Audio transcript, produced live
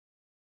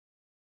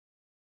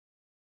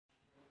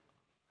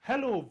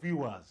Hello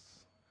viewers,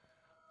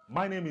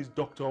 my name is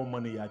Dr.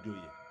 Ayo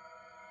Ajewole.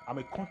 I'm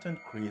a content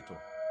creator,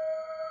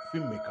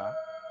 filmmaker,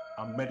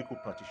 and medical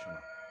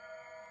practitioner.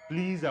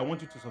 Please, I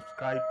want you to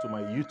subscribe to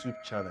my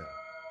YouTube channel.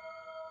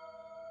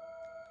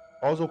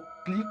 Also,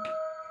 click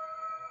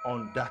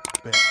on that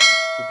bell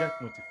to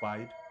get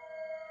notified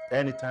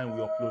anytime we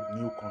upload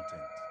new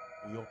content.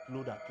 We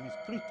upload at least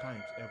 3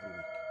 times every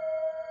week.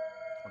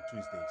 On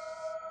Tuesdays,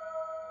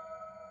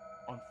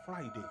 on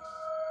Fridays,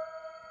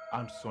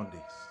 and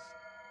Sundays.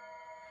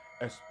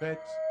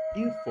 Expect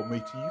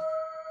informative,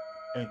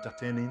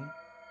 entertaining,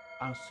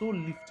 and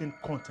soul-lifting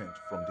content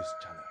from this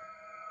channel.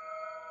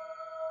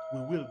 We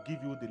will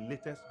give you the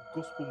latest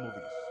gospel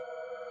movies,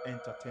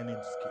 entertaining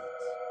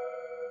skits,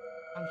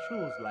 and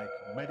shows like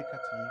medical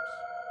tips,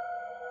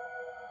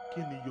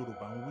 Kini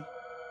Yoruba,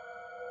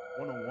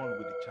 one-on-one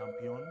with the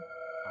champion,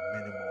 and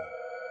many more.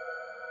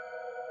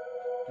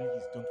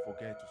 Please don't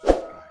forget to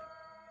subscribe.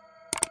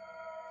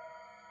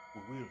 We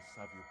will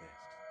serve you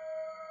best.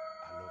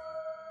 I love you.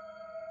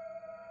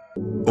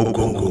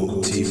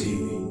 Ogongo TV,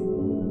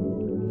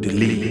 the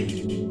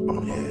lead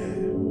on air.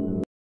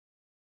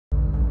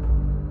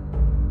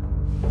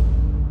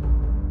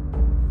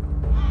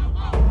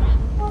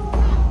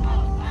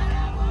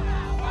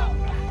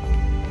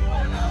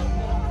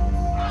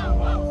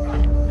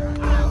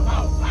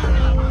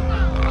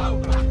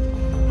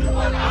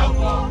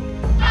 Just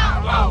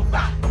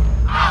pray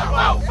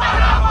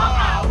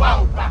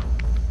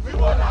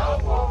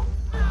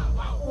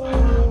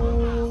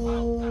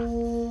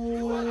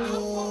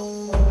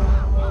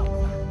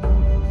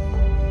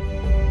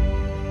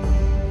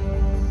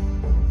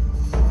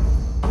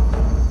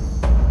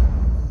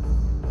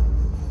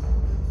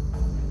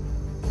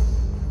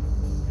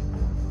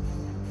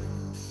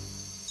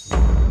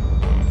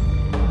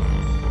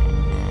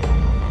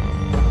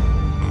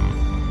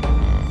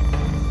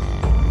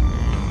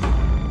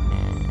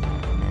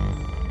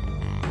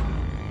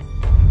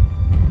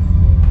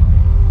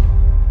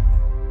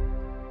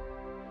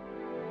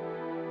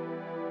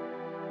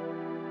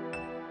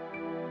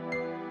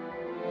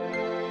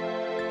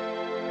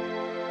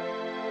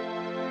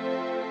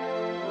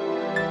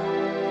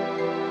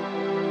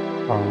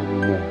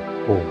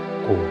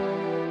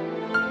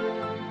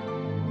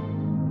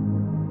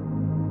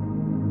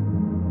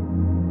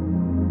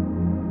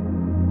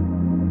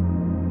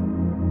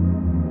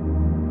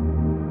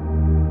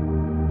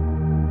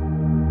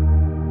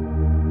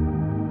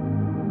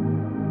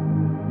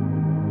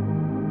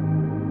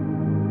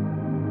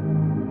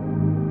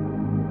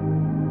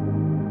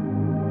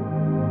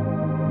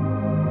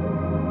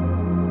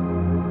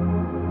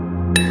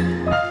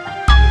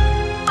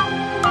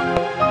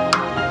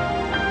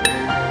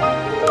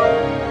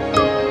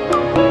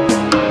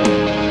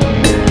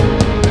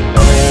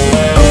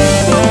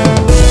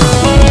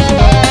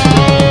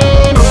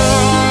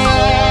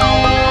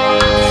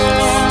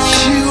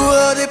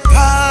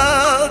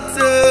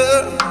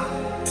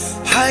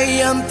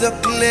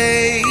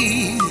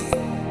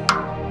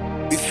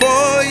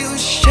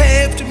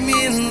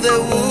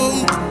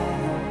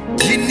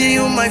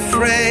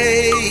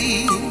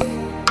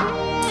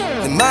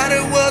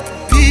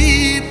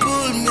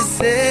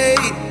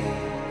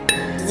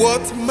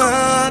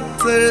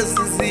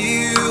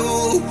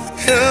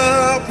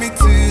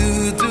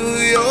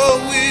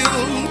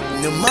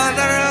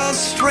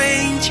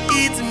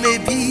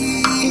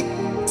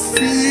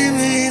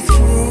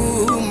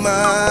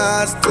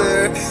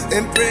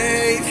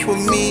for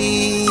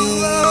me,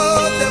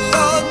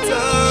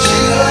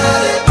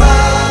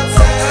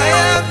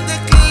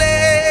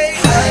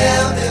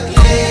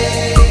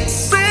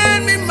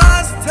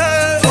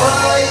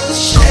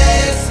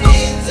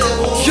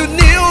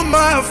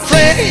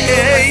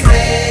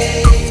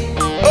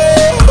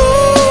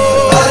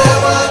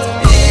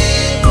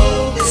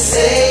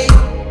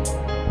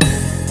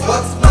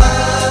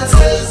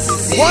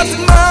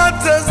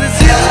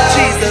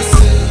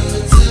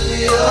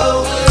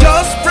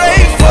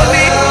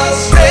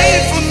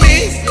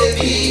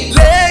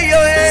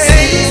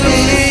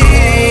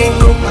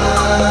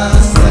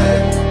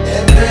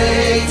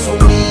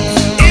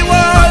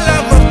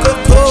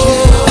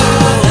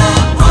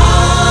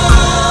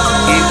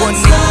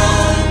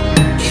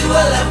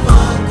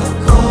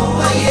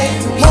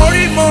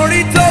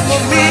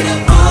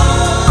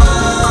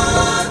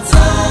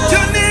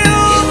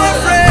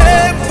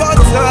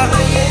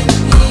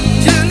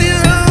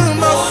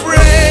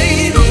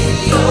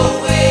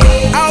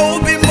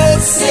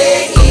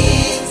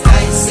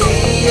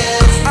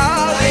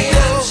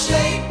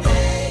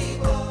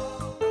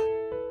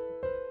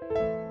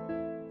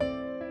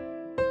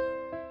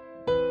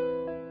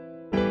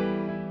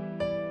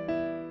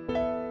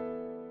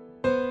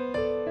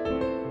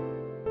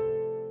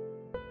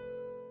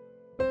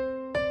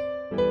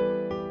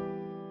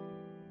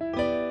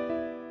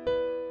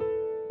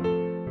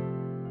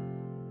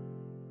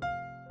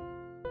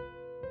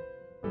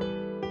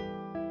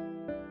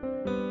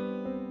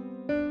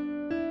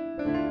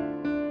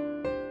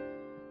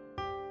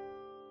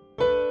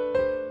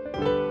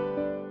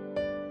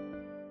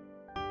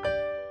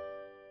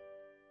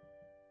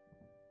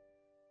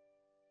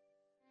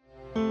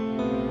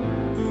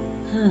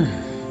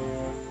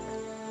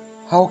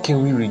 How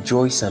can we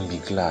rejoice and be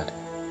glad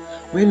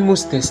when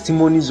most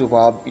testimonies of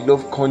our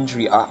beloved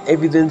country are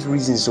evident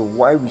reasons of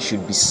why we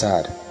should be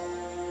sad?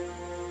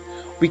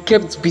 We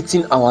kept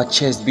beating our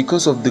chest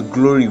because of the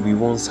glory we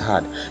once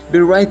had, but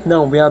right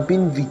now we are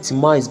being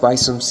victimized by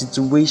some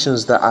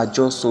situations that are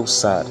just so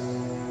sad.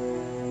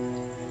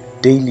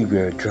 Daily we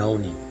are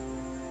drowning.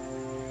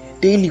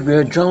 Daily we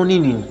are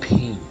drowning in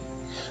pain.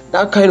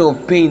 That kind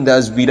of pain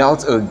that's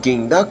without a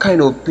gain. That kind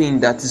of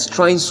pain that is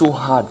trying so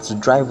hard to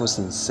drive us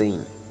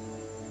insane.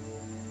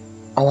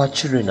 Our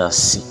children are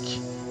sick.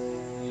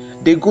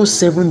 They go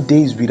 7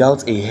 days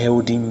without a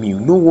healthy meal.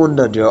 No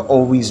wonder they are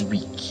always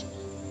weak.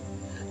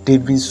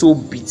 They've been so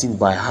beaten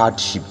by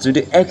hardship to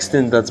the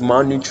extent that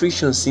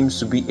malnutrition seems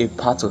to be a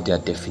part of their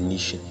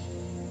definition.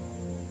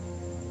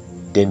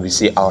 Then we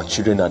say our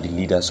children are the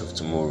leaders of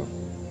tomorrow.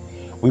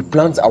 We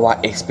plant our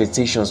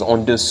expectations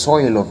on the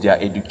soil of their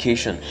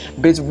education,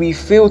 but we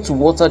fail to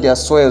water their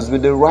soils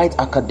with the right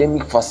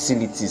academic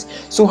facilities.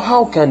 So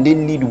how can they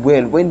lead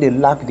well when they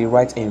lack the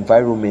right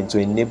environment to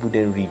enable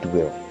them read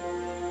well?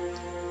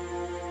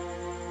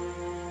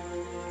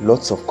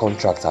 Lots of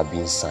contracts are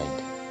being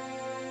signed.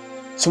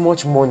 Too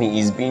much money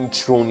is being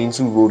thrown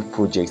into road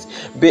projects,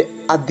 but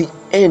at the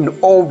end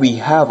all we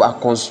have are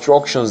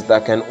constructions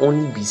that can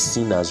only be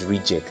seen as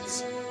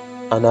rejects.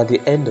 And at the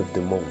end of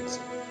the month,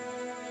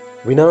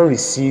 we now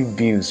receive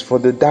bills for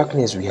the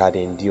darkness we had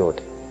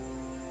endured.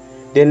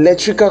 The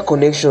electrical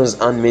connections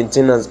and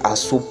maintenance are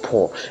so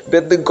poor,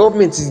 but the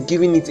government is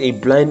giving it a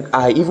blind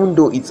eye even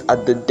though it's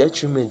at the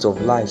detriment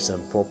of lives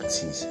and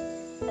properties.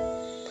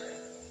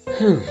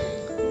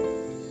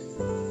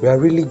 We are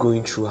really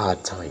going through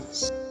hard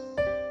times.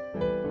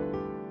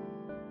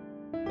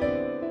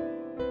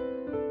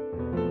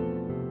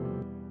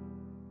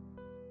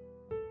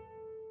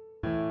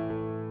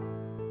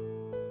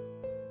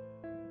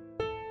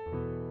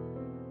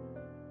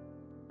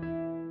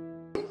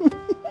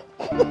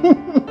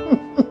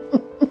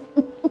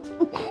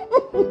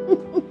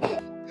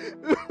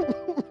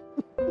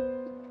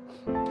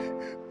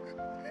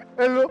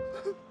 Hello?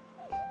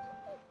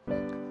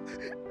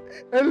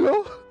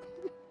 Hello?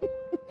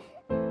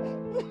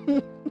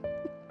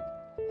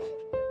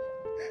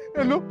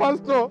 Hello,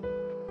 Pastor?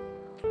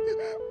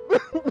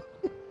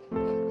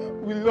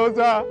 We lost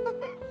her.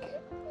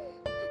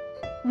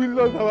 We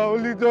lost our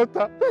only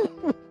daughter.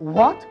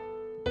 What?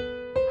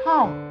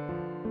 How?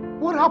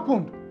 What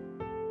happened?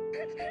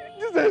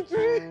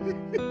 Dysentery.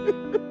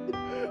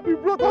 We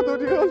brought her to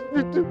the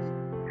hospital.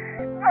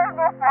 There's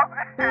no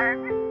first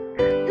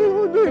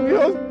Even though in the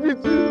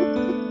hospital,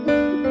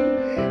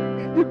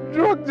 the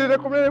drugs they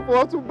recommended for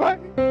us to buy,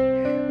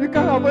 we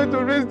can't afford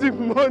to raise the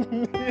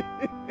money.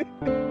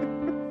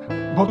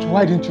 But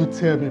why didn't you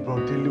tell me,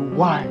 Bro Dilly?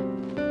 Why?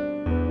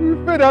 We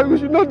felt that we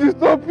should not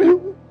disturb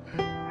you.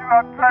 You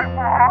are trying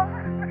for her.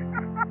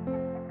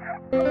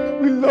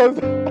 We lost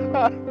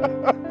her.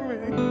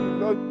 We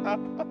lost her.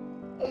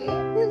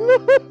 We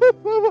lost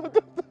our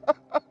daughter.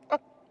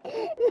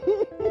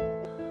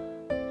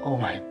 Oh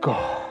my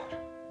God.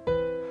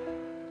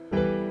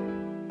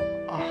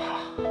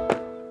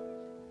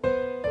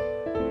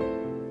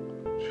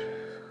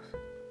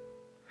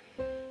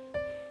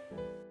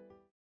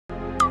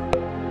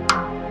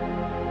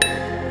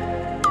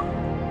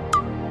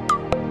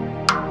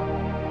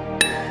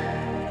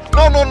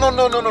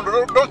 No,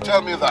 don't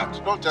tell me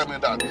that. Don't tell me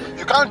that.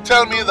 You can't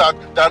tell me that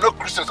there are no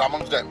Christians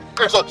amongst them.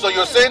 So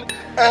you're saying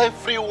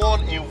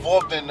everyone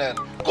involved in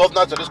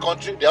governance of this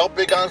country, they're all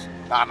pagans?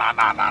 Nah, no,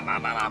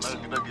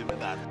 don't give me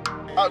that.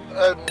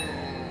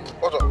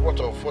 What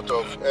of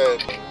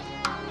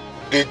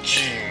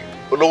Deji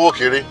Olowo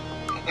Kere?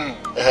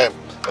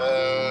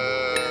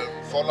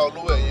 Fola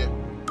Oluweye.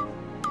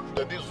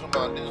 This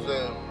woman, this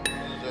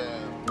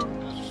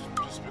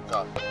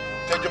speaker,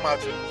 Teji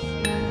Martins.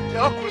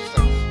 They're all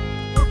Christians.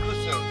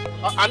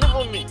 And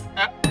even me.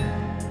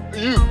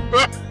 You.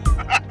 Are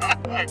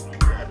you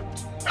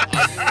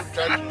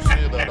trying to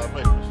say that I'm a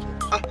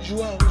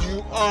Christian? You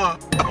are.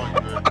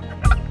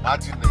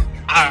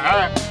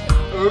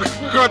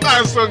 God,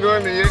 I'm so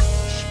going here.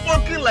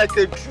 Spoken like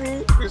a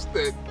true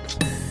Christian.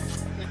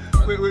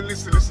 Wait,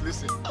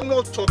 listen. I'm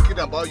not talking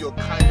about your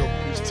kind of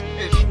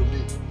Christians you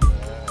live.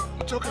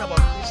 I'm talking about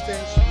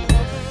Christians who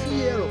have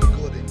fear of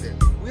God in them.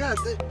 Where are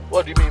they?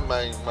 What do you mean,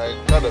 my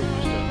kind of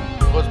Christian?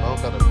 What's my own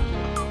kind of Christian?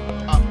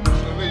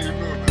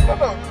 No,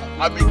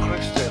 I'm a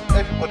Christian.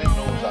 Everybody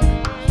knows I'm a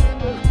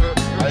Christian.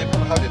 I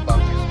even have a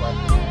baptismal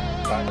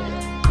plan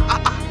here.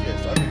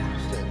 Yes, I'm a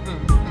Christian.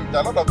 There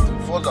are a lot of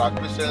folks that are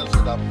Christians in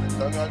that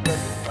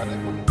place. And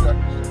everybody are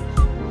Christians.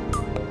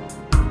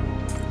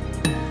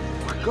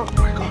 My God.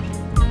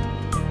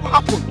 What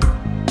happened?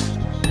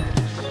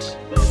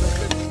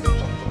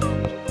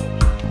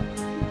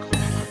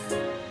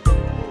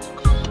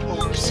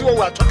 Oh, you see what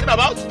we're talking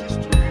about? This to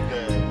be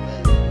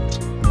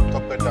the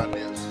top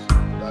Daniels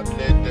that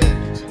led the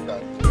team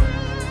that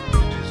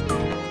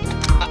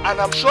and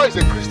I'm sure he's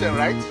a Christian,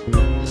 right?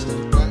 Yes.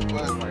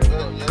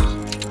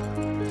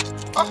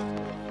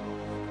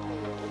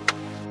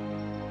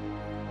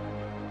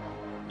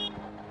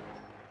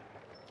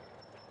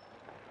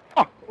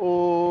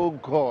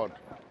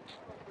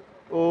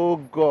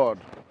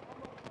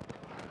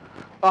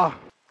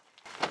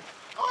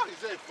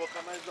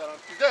 vulcanizer.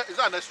 Is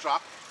that an extra?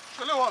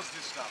 Surely what's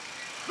this now?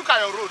 Look at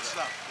your roads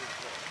now.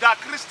 There are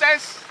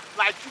Christians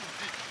like you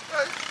did.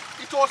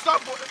 It was that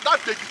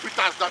Degi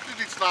Peters that did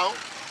it now.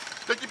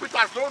 Degi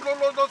Peters, no,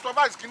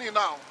 Baba is skinny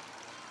now.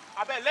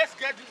 I bet let's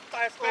get this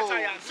tire special.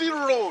 See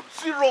road.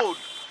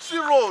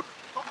 You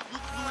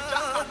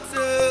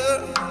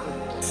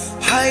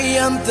I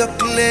am the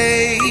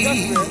clay.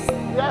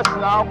 Yes,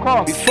 now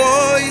come.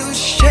 Before you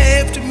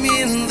shaped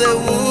me in the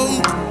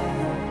womb,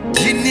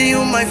 you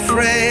knew my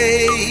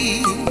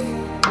frame.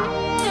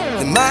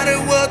 No matter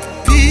what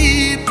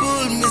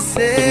people may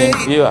say.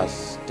 Evening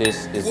viewers,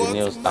 this is the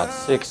news at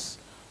 6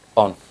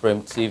 on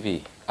Frame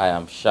TV. I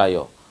am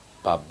Ayo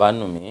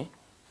Ajewole.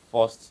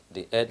 First,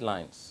 the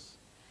headlines.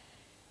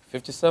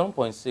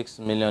 57.6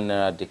 million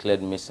naira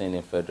declared missing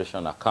in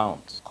Federation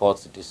accounts.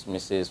 Court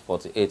dismisses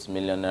 48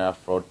 million naira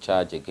fraud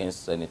charge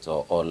against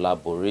Senator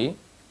Olabori.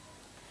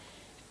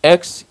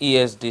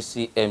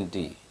 Ex-ESDC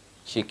MD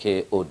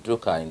Chike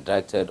Oduka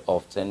indicted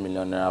of 10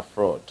 million naira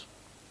fraud.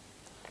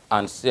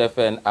 And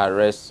CFN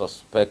arrests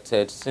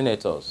suspected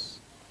senators.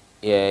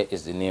 Here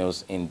is the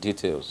news in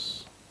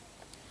details.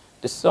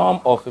 The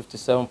sum of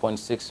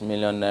 57.6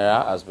 million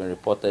naira has been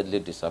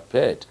reportedly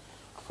disappeared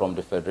from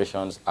the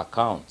Federation's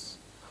accounts.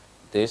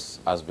 This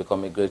has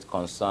become a great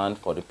concern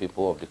for the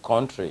people of the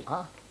country.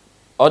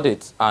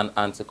 Audits and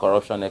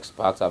anti-corruption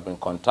experts have been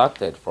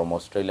contacted from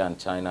Australia and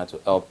China to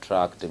help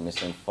track the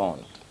missing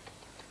fund.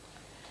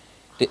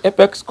 The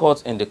apex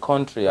court in the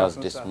country has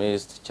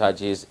dismissed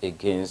charges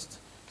against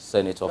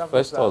Senator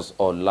Festus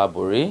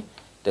Olabori,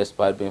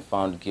 despite being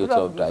found guilty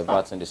of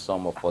diverting the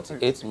sum of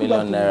 48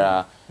 million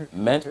naira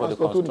meant for the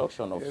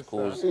construction of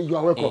schools in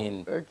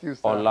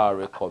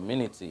Olare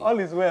community. All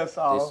is well,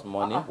 sir. This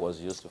money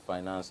was used to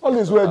finance all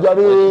is well,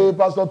 Jare,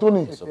 Pastor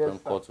Tony. the Supreme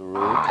Court ruled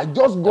I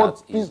just got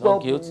that he is pissed not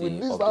off guilty with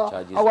this, of the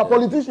charges our leveled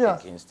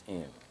politicians. against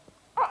him.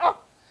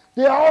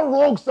 They are all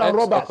rogues and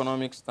robbers.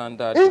 Ex-Economic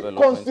Standard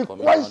Development Commission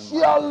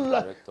Inconsequential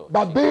Director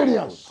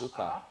barbarians. Chief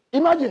Oduka.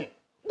 Imagine,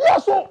 they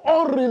are so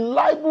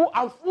unreliable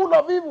and full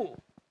of evil.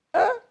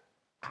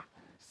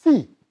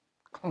 See,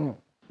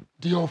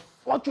 the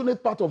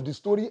unfortunate part of the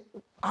story,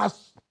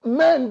 as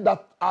men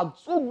that are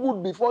so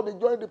good before they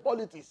join the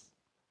politics,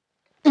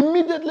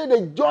 immediately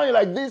they join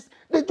like this,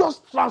 they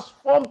just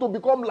transform to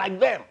become like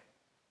them.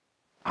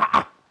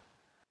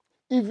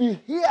 If you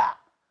hear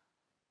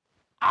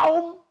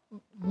how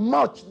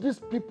much these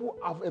people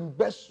have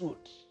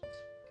embezzled,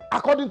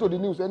 according to the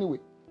news anyway,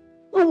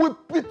 you will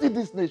pity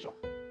this nation.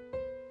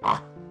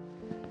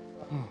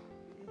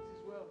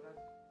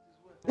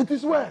 It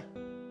is well.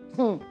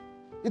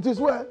 It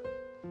is well.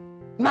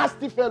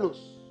 Nasty fellows.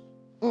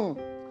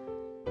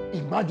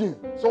 Imagine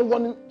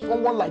someone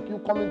like you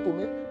coming to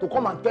me to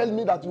come and tell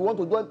me that you want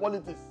to join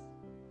politics.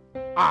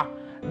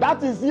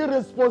 That is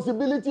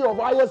irresponsibility of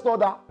highest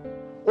order.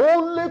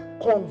 Only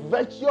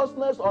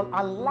covetousness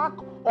and lack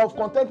of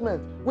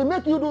contentment will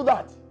make you do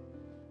that.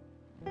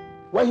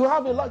 When you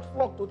have a large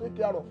flock to take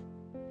care of,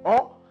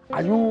 or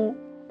are you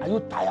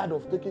tired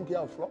of taking care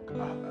of flock?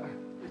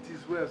 It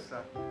is well,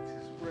 sir. It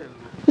is well.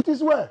 It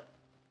is well.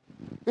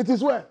 It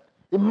is well.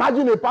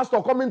 Imagine a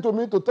pastor coming to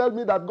me to tell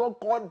me that God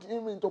called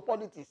him into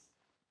politics.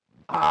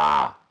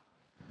 Call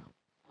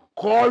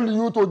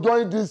you to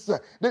join this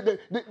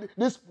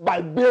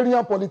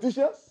barbarian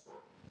politicians?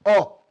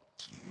 Oh,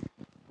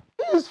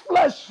 his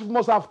flesh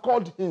must have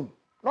called him,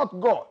 not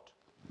God.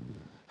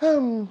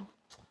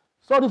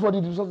 Sorry for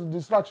the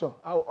distraction.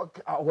 I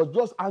was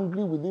just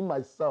angry within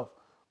myself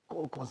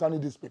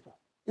concerning these people.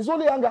 It's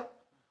only anger.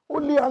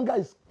 Only anger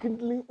is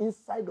kindling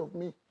inside of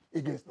me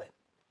against them.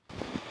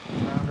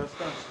 I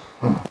understand.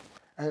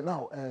 And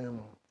now,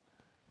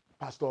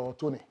 Pastor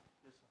Tony,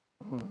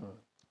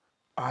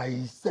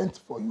 I sent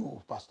for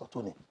you, Pastor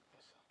Tony.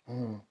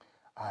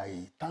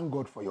 I thank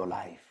God for your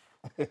life.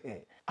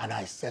 And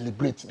I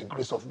celebrate the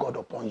grace of God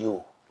upon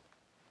you.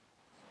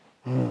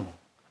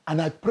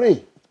 And I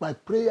pray, it's my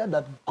prayer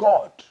that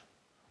God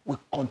will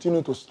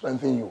continue to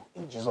strengthen you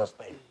in Jesus'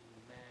 name.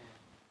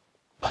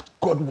 But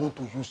God wants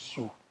to use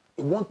you.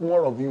 He wants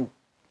more of you.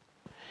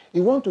 He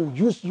wants to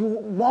use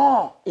you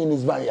more in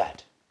his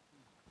vineyard.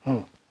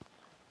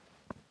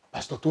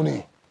 Pastor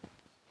Tony,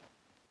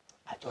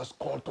 I just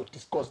called to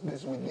discuss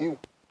this with you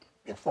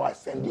before I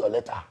send you a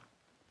letter.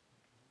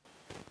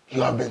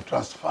 You have been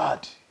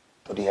transferred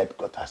to the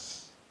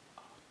headquarters.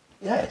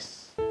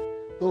 Yes.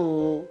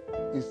 So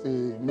it's a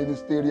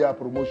ministerial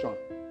promotion.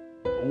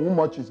 To whom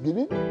much is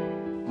given,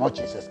 much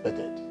is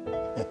expected.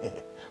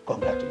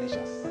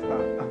 Congratulations.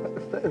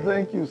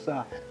 Thank you,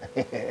 sir.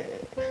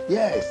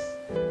 Yes,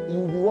 you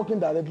will be working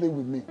directly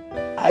with me.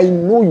 I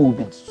know you will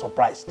be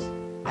surprised.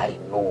 I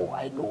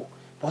know.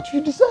 But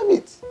you deserve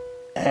it.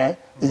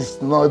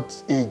 It's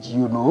not age,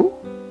 you know.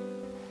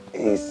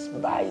 It's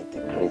by the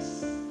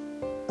grace.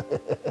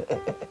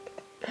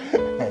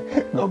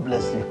 God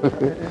bless you.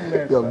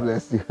 Amen, God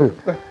bless you.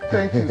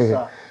 Thank you,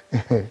 sir.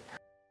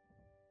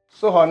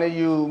 So, honey,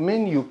 you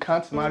mean you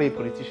can't marry a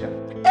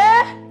politician?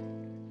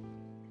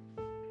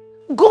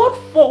 God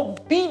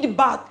forbid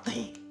bad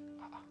thing.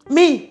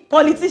 Me,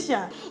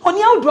 politician.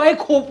 Honey, how do I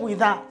cope with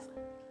that?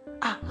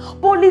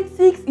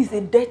 Politics is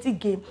a dirty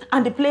game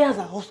and the players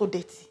are also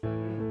dirty.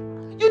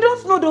 You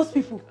don't know those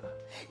people.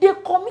 They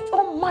commit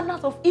all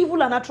manners of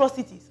evil and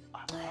atrocities.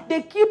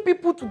 They kill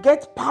people to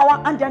get power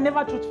and they are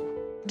never truthful.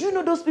 Do you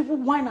know those people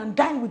wine and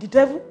dine with the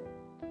devil?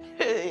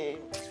 Hey.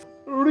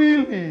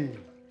 Really?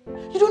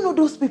 You don't know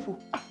those people?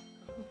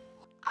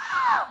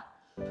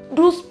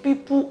 Those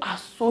people are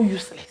so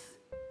useless.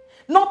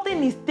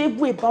 Nothing is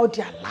stable about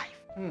their life.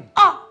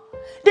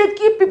 They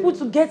kill people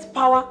to get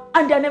power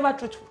and they are never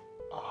truthful.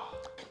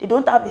 They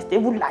don't have a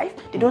stable life.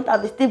 They don't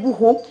have a stable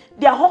home.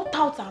 They are all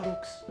touts and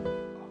rooks.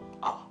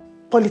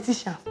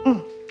 Politicians.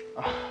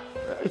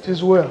 It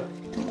is well.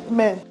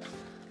 Men.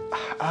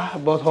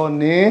 But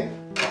honey,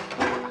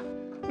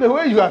 the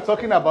way you are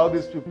talking about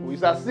these people,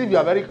 it's as if you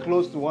are very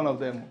close to one of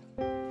them.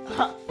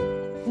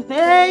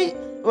 Hey,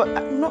 no,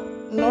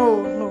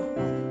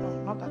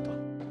 not at all.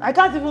 I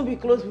can't even be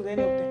close with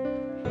any of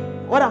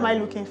them. What am I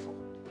looking for?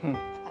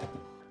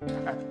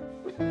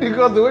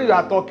 Because the way you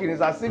are talking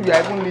is as if you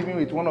are even living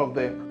with one of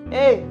them.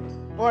 Hey,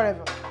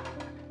 whatever.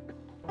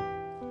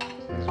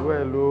 It's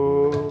well,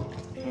 oh.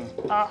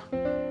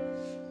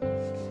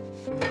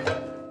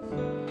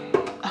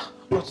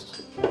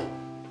 What?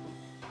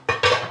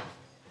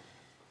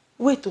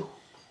 Wait, oh.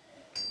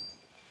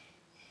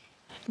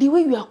 The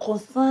way you are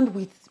concerned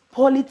with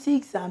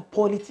politics and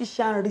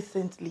politicians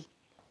recently.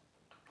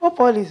 What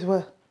Paul is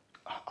well?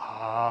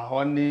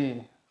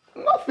 Honey,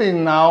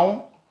 nothing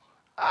now.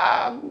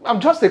 I'm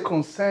just a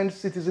concerned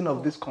citizen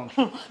of this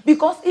country.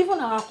 Because even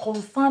our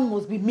concern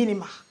must be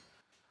minimal.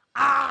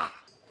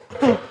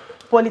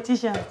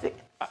 Politicians.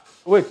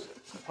 Wait,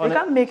 honey. They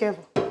can't make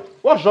Evom.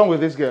 What's wrong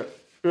with this girl?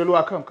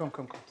 Yolua, come.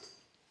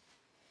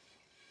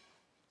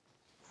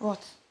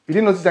 What? You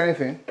didn't notice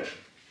anything?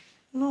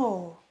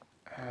 No.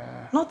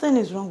 Nothing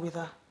is wrong with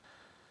her.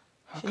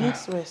 She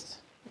needs rest.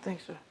 I think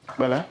so.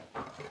 Bella?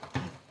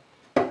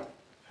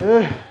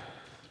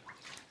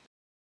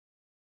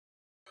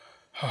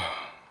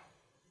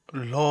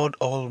 Lord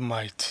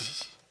Almighty,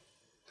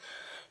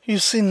 you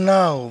see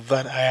now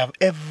that I have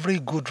every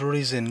good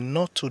reason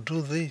not to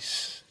do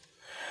this.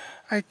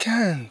 I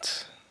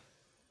can't.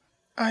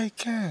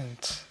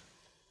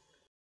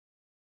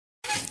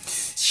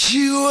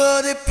 You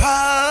are the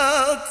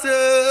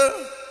potter,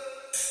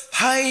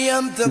 I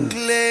am the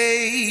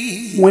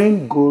clay.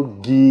 When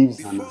God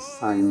gives an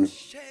assignment,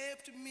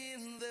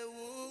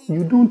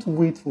 you don't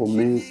wait for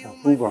men's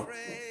approval.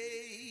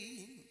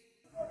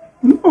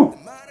 No.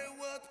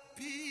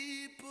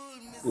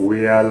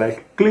 We are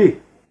like clay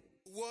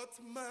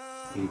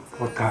in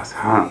potter's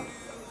hand.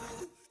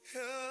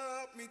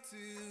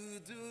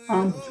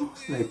 I'm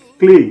just like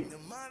clay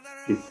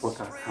in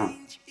potter's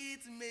hand.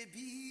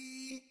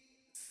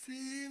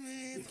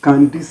 He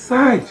can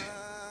decide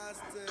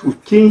to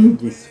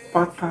change his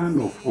pattern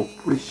of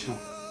operation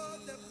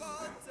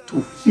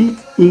to fit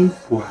in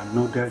for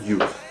another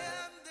use.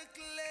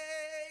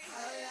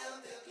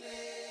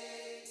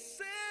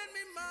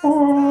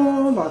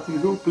 All at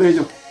his own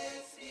pleasure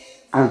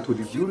and to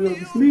the glory of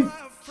his name.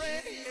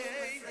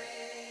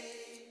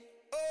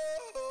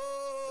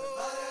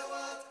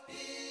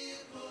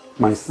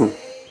 My son,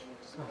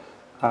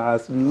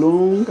 as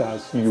long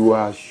as you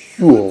are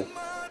sure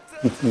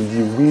it is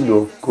the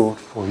will of God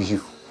for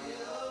you,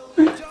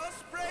 go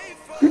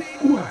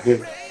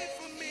ahead,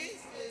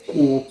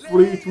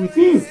 cooperate with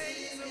him.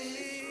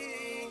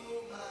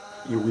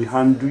 He will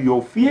handle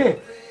your fear,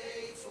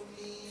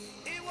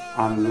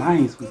 and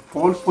lines will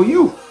fall for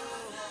you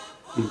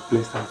in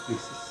pleasant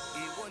places.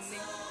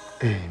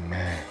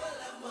 Amen.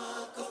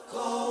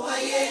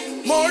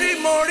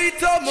 Mori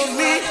tomo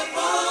mi.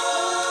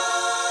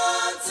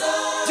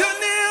 You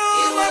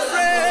knew my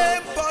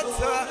friend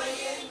Potter.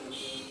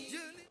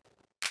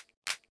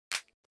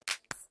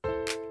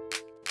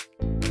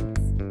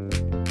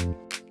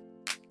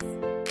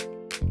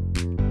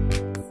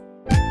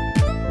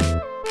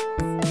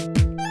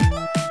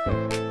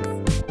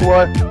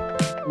 Boy,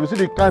 you see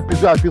the kind of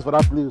people I feel for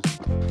that place.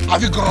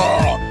 Have you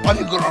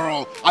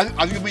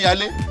been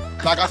yale?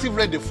 Like as if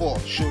read the four.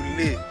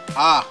 Surely.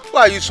 Why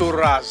are you so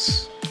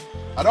rash?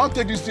 I don't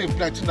take this thing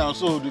plenty now,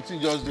 so the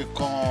thing just they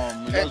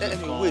come.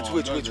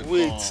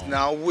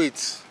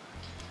 Wait.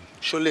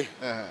 Surely.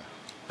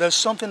 There's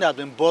something that's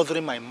been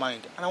bothering my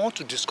mind, and I want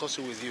to discuss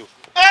it with you.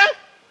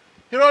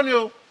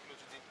 Hironio,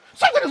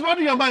 something is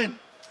bothering your mind.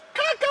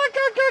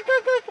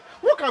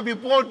 What can be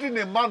bothering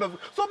a man of...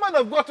 Some men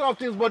have got a lot of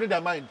things bothering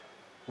their mind.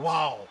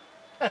 Wow.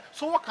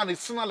 So what can a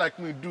sinner like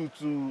me do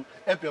to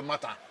help your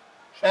matter?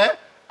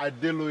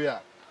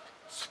 Adegboyega,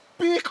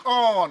 speak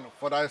on,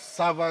 for thy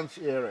servant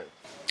heareth.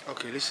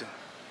 Okay, listen.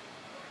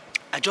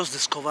 I just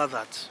discovered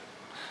that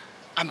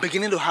I'm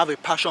beginning to have a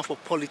passion for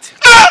politics.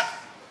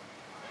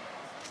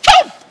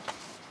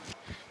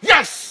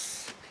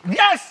 Yes!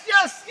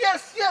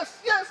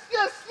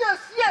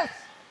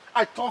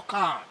 I talk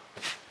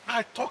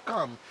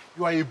him.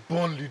 You are a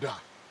born leader.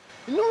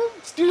 You know,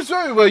 this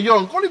when we were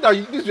young, only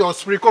that this your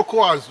spiritual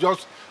core has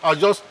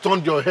just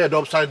turned your head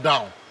upside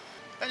down.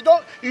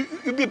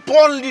 You be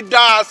born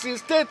leader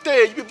since state.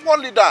 You be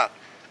born leader.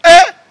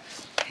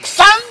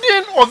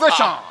 Standing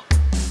ovation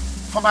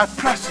for my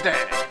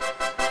president,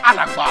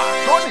 Agba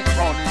Tony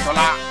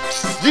Tola,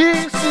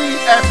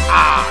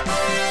 GCFR,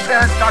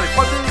 President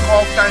Republic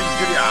of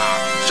Nigeria.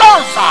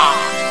 Shansa.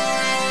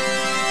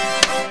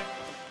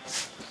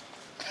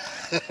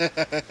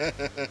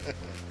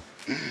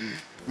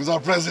 Mr.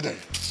 President.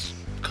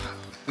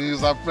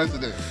 Mr.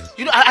 President.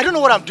 You know, I don't know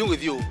what I'm doing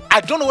with you.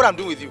 I don't know what I'm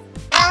doing with you.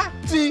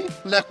 Ati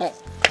leko.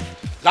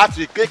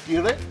 Láti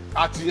kékeré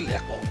àti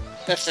leko.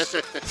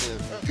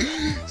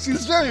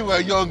 Since when you were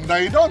young, now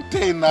you don't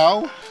think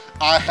now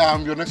I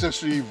am your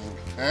necessary evil.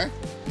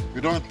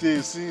 You don't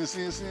think, see,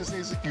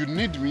 you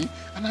need me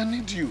and I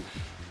need you.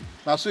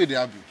 Now so it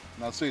happen.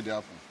 Now so it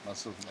happen.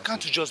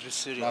 Can't you just be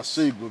serious? Now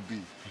so it will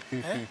be.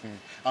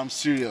 I'm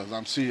serious.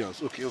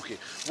 Okay.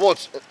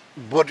 What's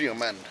bothering your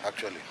mind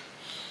actually?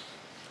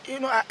 You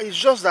know, it's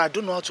just that I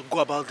don't know how to go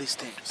about these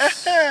things.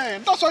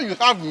 That's why you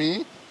have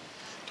me.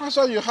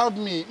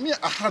 Me,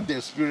 I had the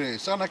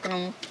experience and I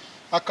can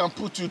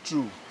put you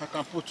through.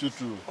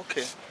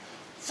 Okay.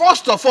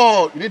 First of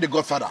all, you need a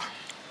godfather.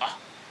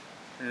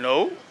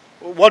 No.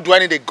 What do I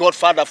need a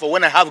godfather for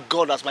when I have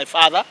God as my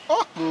father?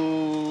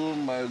 Oh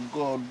my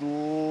God.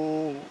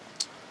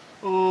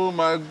 Oh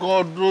my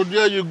God, bro.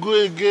 There you go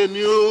again,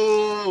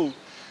 yo.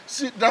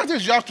 See, that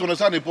is you have to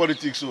understand the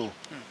politics,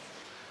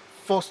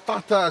 For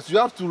starters, you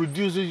have to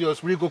reduce your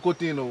spiritual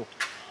thing,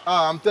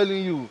 I'm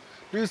telling you,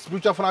 this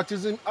spiritual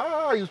fanaticism,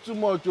 it's too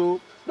much,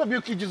 Don't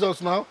be kill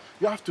Jesus now.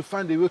 You have to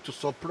find a way to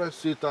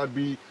suppress it and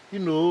be,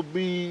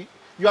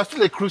 you are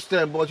still a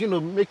Christian, but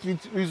make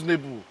it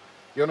reasonable.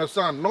 You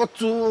understand? Not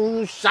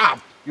too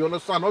sharp.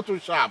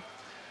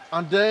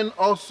 And then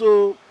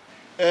also,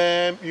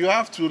 you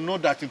have to know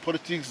that in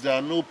politics there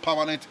are no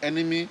permanent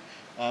enemy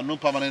and no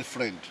permanent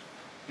friend.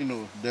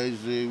 There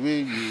is a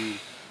way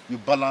you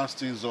balance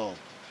things up.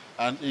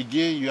 And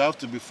again, you have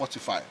to be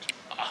fortified.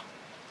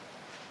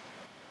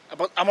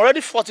 But I'm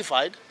already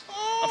fortified.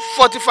 I'm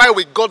fortified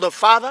with God the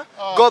Father,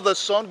 God the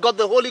Son, God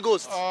the Holy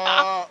Ghost.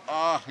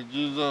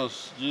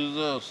 Jesus.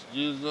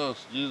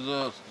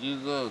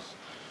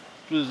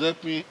 Please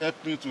help me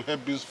to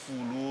help this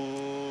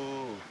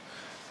fool.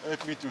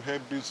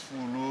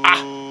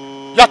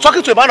 You're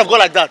talking to a man of God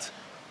like that?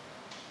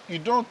 You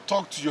don't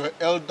talk to your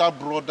elder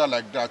brother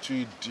like that,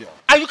 you idiot.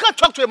 And you can't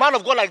talk to a man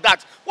of God like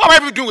that. What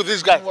am I doing with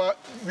this guy?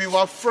 We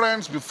were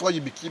friends before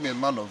you became a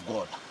man of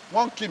God.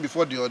 One came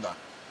before the other.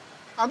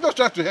 I'm just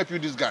trying to help you,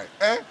 this guy.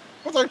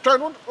 What are you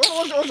trying?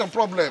 What's your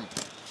problem?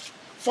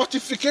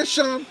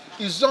 Fortification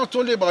is not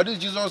only about this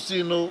Jesus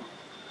thing,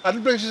 At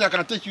the places I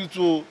can take you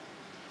to.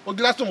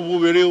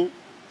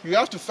 You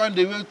have to find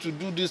a way to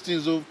do these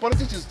things.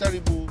 Politics is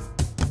terrible.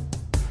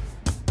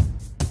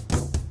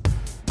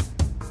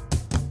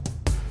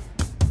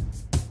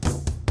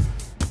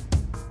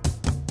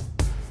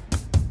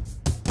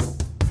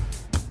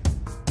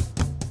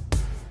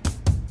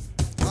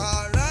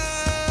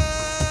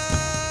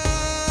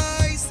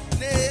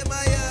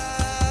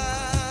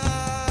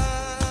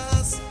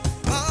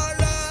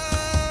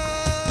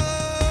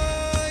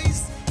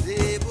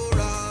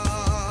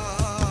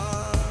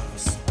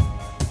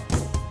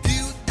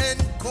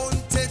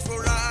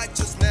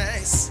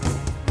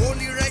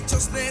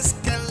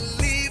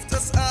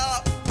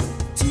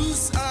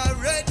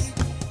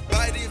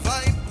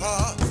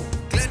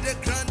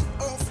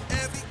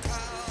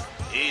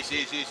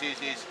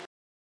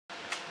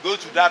 Go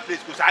to that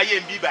place because I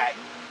ain't be by.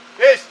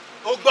 Yes,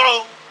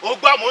 Ogba,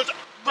 Monza,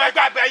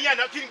 Bagbayan,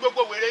 nothing go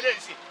where they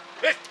see.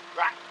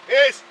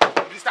 Yes,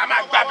 this time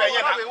I'm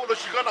Bagbayan.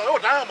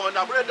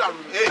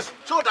 Yes,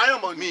 so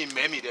diamond me,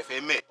 the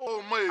fame.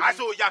 Oh, my. I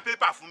saw your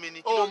paper for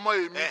me. Oh,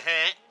 my.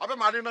 I've been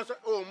married.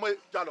 Oh, my.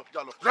 Jalo.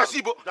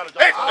 Rasibo.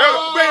 Hey,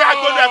 where I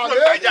go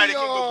there?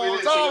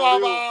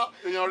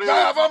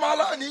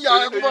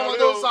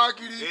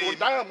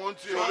 Diamond,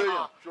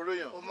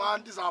 oh,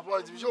 man,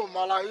 disappointed. Show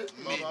Malay.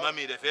 Me,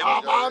 mommy, the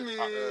family. Ayobami,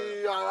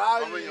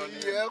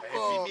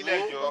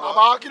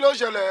 Baba, kilo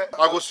shele.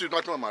 I go see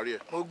not Maria.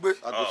 I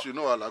go see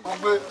no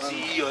Alago.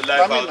 See your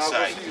life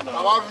outside.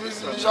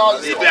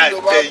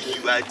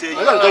 I tell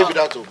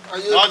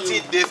you.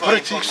 Nothing there for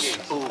politics.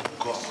 Oh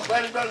God.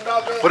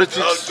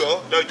 Politics.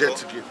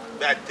 Dirty game.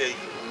 That tell you.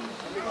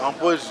 And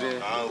boys, they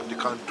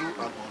can do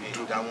and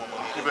undo.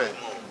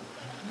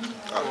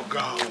 Oh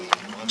God.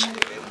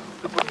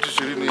 The politics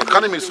really.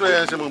 Can't even say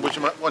anything.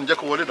 But one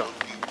jack wole down.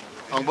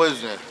 And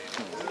boys,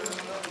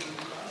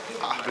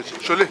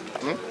 surely.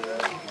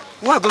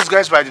 Who are those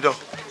guys by the door?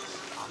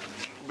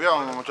 We are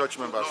on church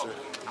members.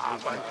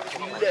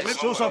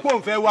 So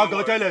suppose fair work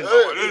don't tell us.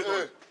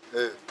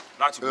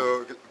 That's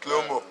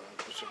Cleomo.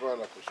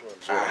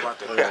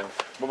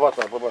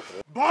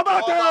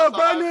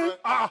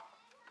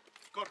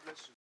 God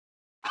bless you.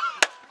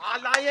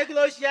 Àlàyé kí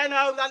ló ṣe ẹ́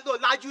náà tó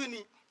lájú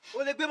ni.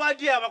 O lè gbé bá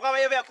díẹ̀ àmọ́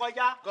káwé fẹ́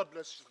kọjá. God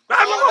bless you.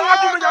 God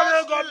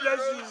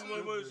bless you.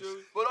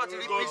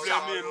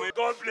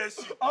 God bless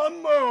you.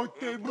 Ọmọ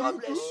òtè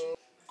burúkú.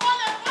 Ó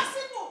lè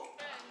possible.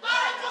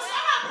 Báyìí kò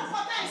sábà kò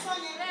fọ́tẹ́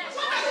ìsọ̀yìn.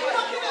 What are you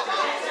talking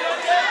about?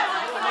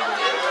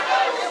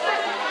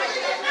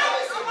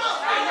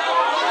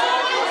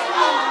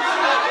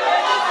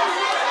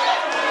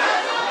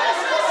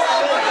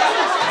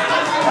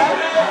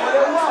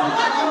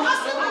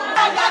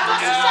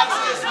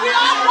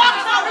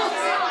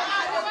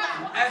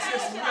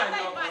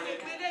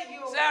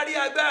 Sẹ́rí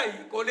ẹgbẹ́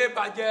yìí kò lè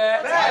bàjẹ́.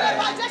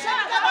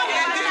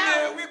 Ìdí ni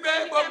wípé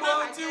gbogbo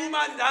tí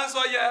woman dá ń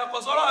sọ yẹ kò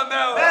sọ̀rọ̀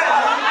mẹ́ o.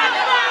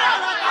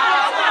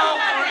 Àwọn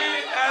ọkùnrin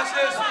ẹ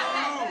ṣe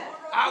sùúrù.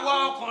 Àwọn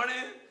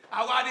ọkùnrin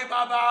àwa ni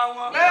bàbá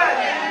wọn.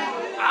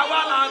 Àwa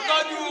là ń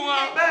tọ́jú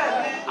wọn.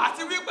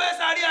 Àti wípé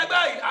sẹ́rí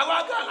ẹgbẹ́ yìí àwa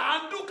gan là ń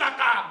dún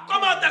kàkà. Kọ́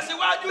máa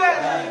tẹ̀síwájú.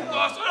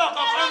 Kò sọ̀rọ̀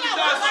kankan bí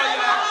dá sọ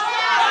yẹ.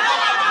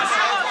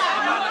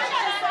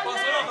 Kò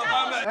sọ̀rọ̀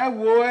kankan mẹ́.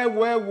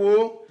 ẹ wo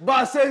bá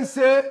a ṣe ń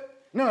ṣe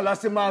náà la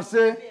ṣe máa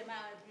ṣe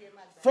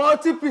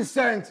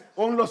 40%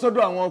 òun lọ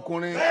sọ́dọ̀ àwọn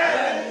ọkùnrin 10%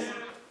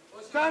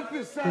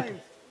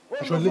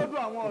 òun lọ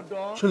sọ́dọ̀ àwọn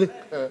ọ̀dọ́. Surely,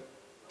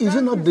 is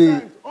it not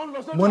the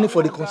money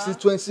for the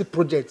constituency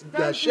project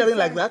they are sharing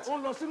like that?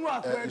 You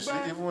see,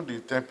 even the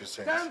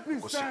 10%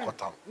 go see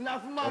cut out.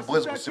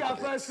 Boys go see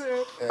collect.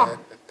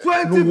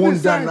 20% no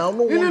wonder now,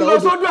 no wonder. Lọ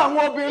sọ́dọ̀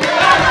àwọn obìnrin.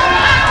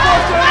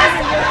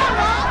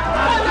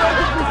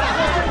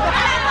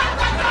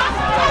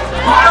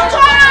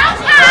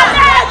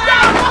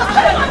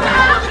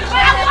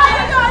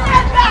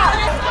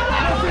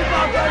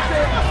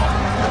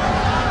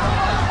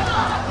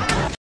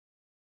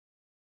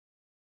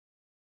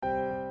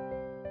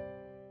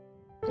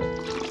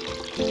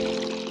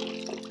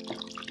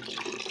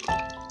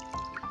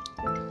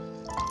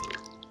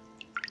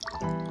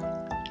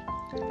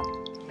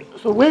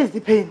 So where is the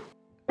pain?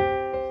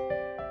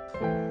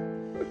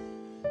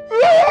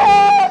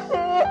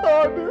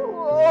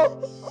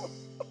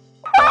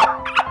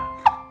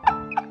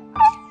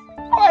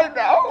 Why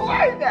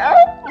now?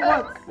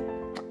 What?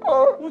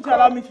 Won't you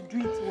allow me to do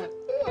it well?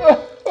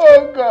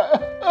 Oh God.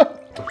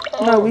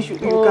 Now I wish you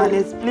can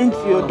explain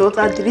to your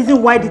daughter the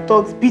reason why the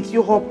thugs beat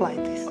you up like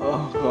this.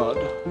 Oh God.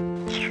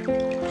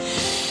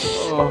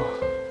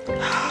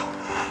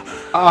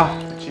 Oh.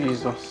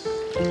 Jesus.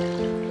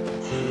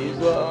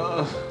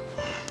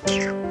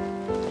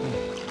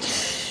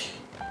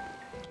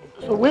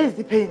 So where is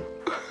the pain?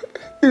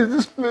 In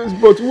this place,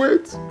 but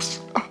wait.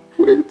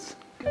 Wait.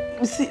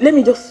 You see, let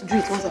me just do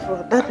it once and for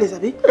all. That place,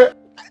 Abi.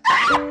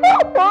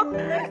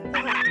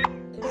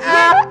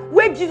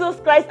 Where Jesus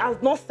Christ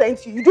has not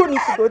sent you, you don't need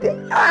to go there.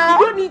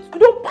 You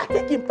don't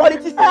partake in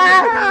politics.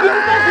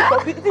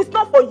 It is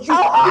not for you.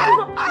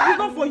 It is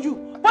not for you.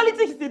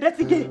 Politics is a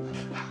dirty game.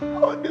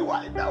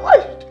 Why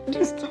you do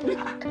this to me?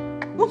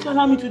 Won't you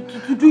allow me to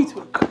do it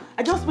well?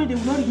 I just pray they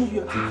will not remove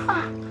your teeth.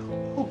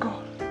 Oh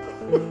God.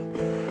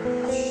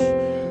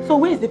 So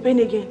where is the pain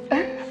again?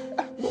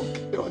 I'm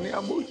okay, honey,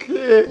 I'm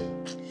okay.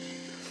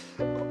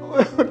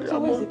 So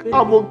where is the pain?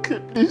 I'm okay,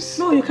 please.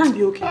 No, you can't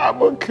be okay.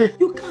 I'm okay.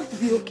 You can't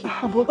be okay.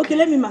 I'm okay. Okay,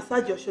 let me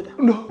massage your shoulder.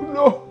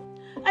 No.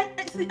 I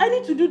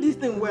need to do this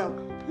thing well.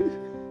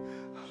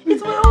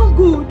 It's my own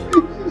good.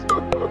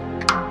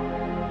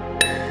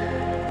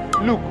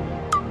 Look,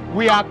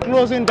 we are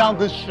closing down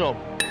this shop,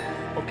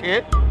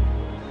 okay?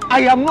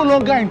 I am no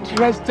longer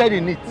interested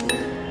in it.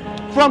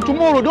 From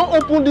tomorrow, don't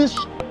open this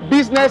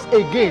business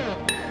again.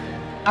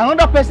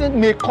 Another person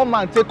may come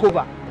and take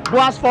over.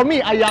 But as for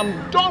me, I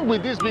am done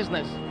with this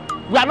business.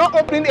 We are not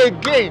opening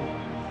again.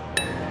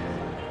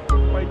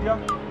 My dear,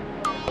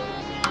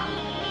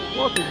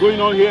 what is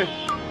going on here?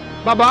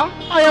 Baba,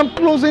 I am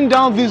closing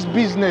down this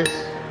business.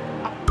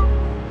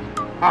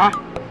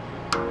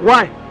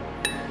 Why?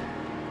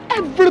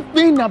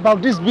 Everything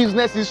about this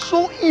business is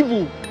so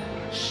evil.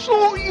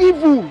 So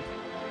evil.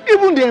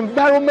 Even the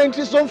environment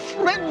is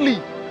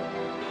unfriendly.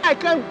 I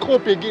can't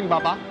cope again,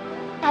 Baba.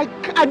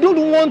 I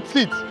don't want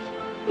it.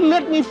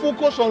 Let me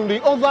focus on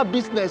the other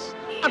business.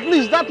 At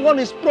least that one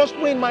is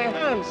prospering in my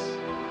hands.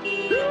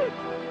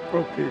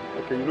 Okay,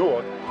 you know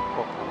what?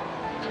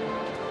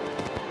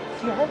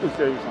 See, I have to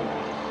tell you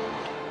something.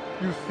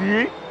 You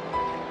see,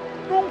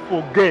 don't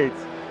forget,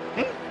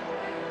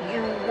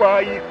 you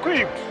are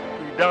equipped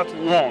with that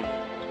one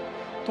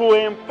to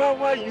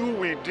empower you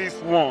with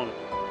this one.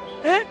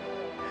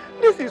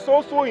 This is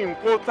also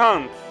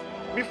important.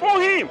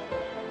 Before him,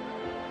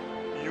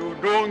 you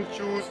don't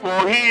choose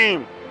for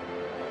him.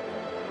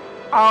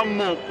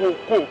 Àmọ́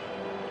kòkò,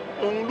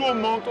 òun ló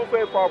mọ tó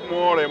fẹ́ fa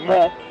mọ́ rẹ̀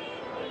mọ́.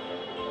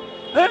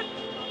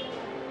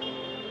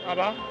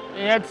 Baba,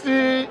 ìyẹn tí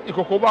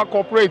ìkòkò bá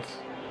cooperate.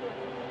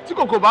 Tí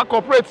kòkò bá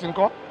cooperate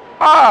ńkọ́?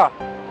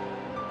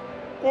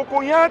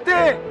 Kòkò yẹn á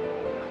dé.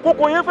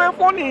 Kòkò yẹn fẹ́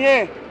fọ́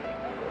nìyẹn.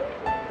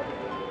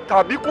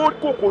 Tàbí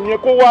kòkò yẹn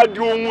kó wá di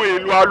ohun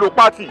èlò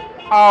àlòpàtì.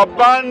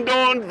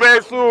 Abandoned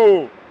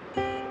vessel.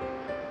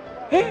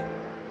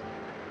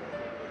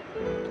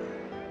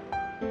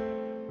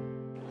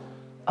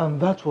 And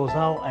that was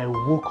how I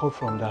woke up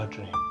from that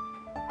dream.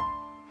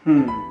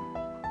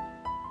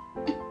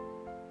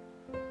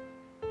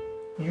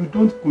 You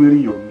don't query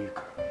your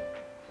maker.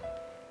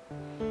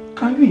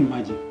 Can you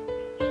imagine?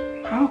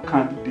 How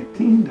can the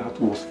thing that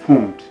was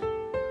formed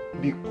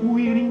be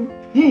querying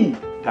him?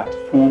 that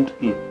formed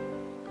him,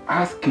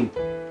 asking,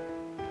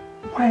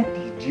 why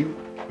did you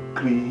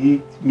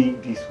create me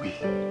this way?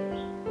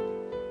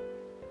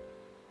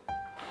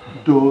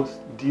 Does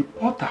the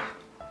potter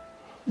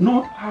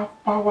not have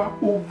power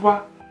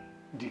over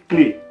the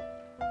clay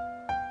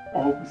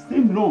of the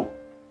same law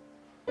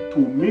to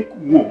make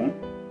one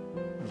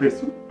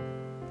vessel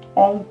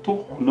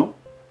unto honor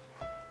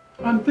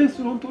and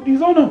vessel unto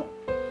dishonor?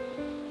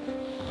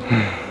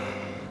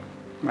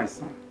 My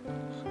son,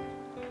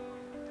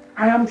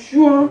 I am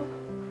sure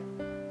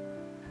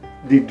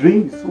the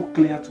dream is so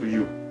clear to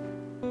you,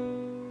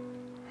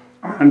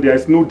 and there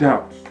is no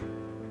doubt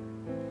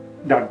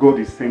that God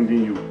is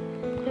sending you.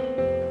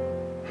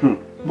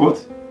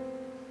 But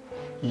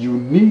you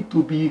need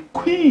to be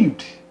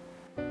equipped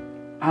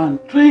and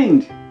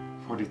trained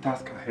for the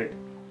task ahead.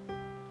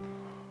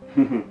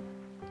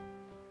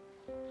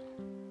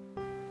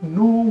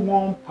 No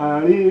one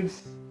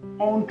parades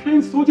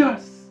untrained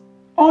soldiers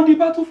on the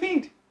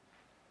battlefield.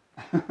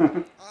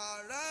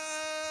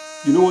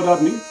 You know what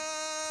that means?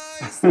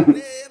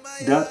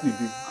 That will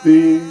be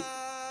great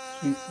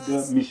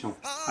suicide mission.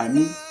 I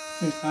mean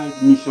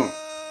suicide mission.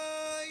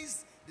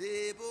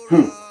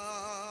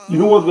 You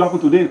know what will happen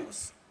to them?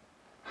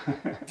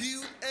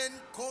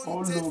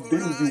 All of them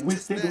will be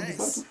wasted on the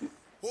battlefield.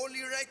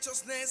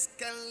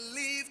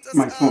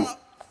 My son,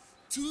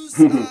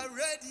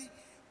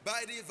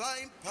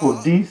 for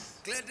this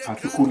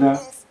particular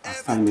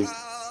assignment,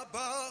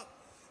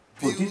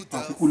 for this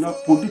particular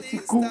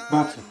political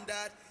battle,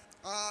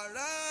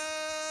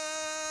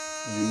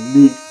 you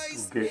need to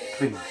get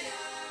trained.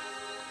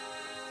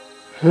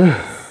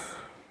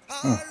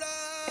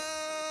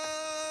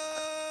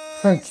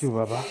 Thank you,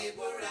 Baba.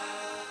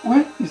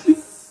 Well, you see,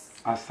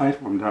 aside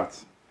from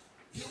that,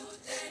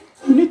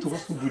 you need to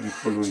also do the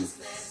following.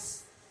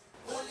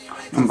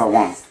 Number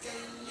one,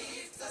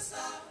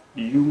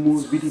 you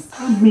must be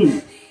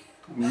determined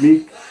to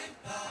make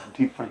a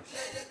difference.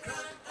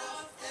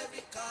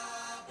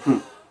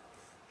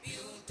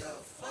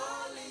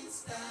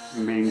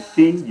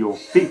 Maintain your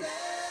faith.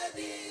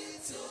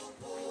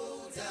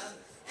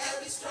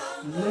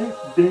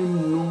 Let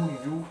them know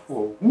you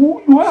for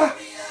who you are.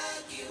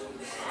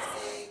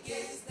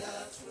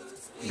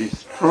 Be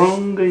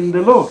strong in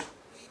the Lord.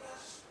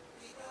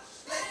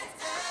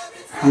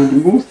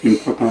 And most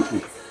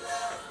importantly,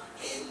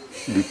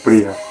 the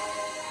prayer.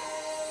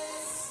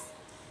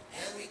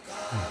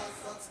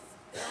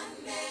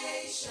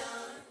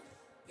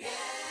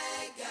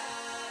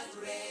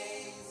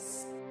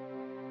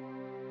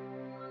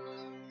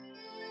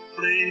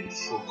 Pray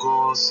for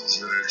God's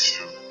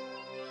direction.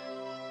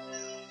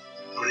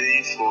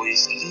 Pray for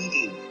His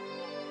leading.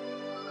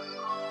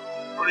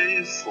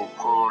 Pray for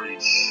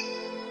courage.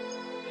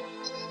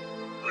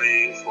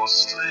 Pray for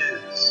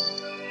strength.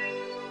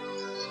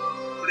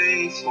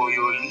 Pray for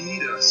your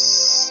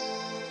leaders.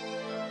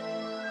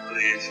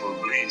 Pray for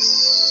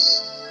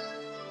grace.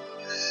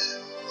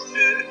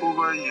 Pray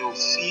over your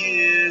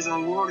fears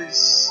and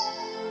worries.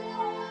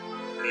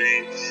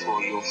 Pray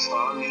for your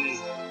family.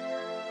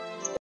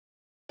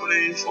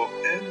 Pray for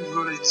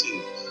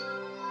everything.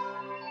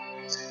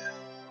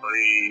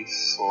 Pray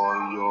for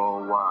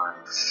your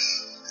wife.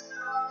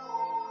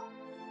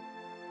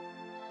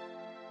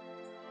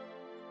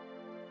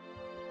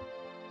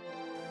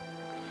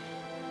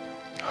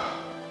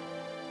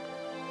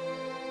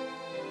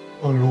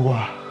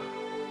 Olúwa,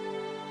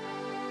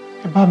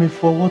 ẹ bá mi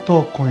fọwọ́ tọ́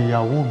ọkàn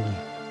ìyàwó mi.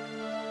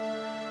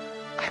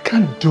 I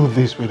can't do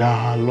this without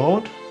her,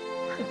 Lord.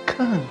 I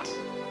can't.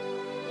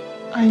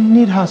 I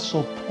need her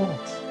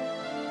support.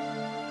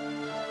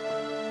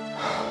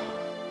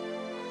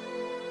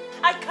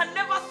 I can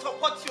never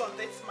support you on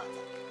this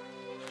matter.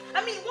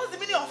 I mean, what's the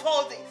meaning of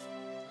all this?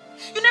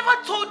 You never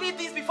told me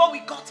this before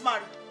we got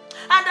married.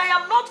 And I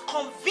am not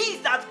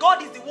convinced that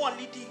God is the one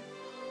leading you.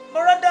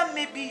 But rather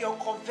maybe your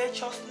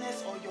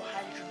covetousness or your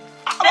hygiene.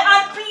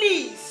 And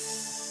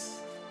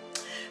please,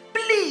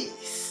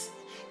 please,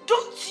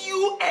 don't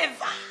you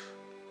ever,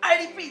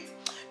 I repeat,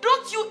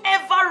 don't you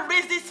ever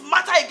raise this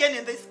matter again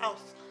in this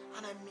house.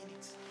 And I mean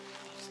it.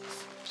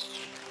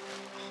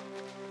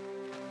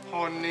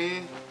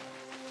 Honey.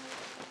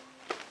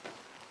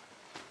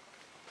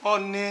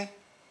 Honey.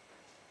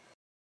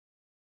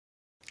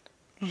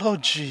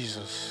 Lord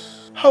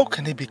Jesus, how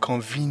can it be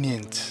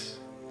convenient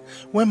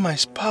when my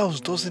spouse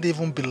doesn't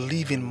even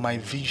believe in my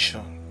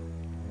vision?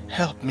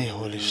 Help me,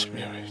 Holy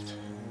Spirit.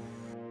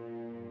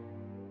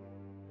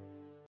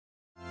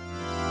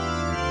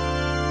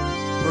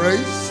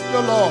 Praise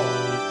the Lord.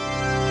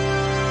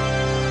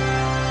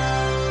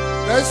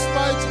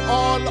 Despite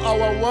all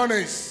our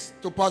warnings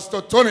to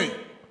Pastor Tony,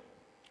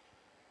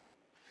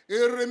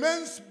 he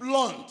remains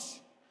blunt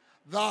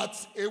that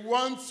he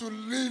wants to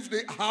leave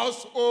the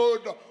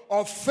household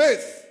of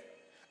faith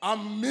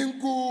and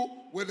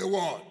mingle with the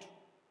world.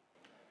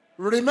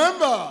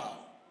 Remember,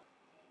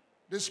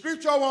 the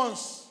scripture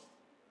wants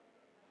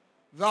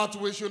that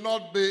we should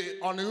not be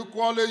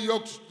unequally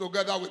yoked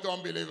together with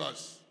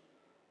unbelievers.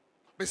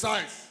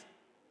 Besides,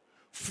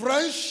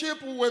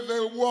 friendship with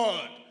the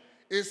world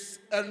is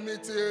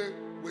enmity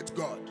with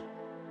God.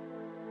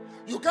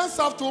 You can't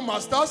serve two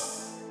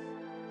masters.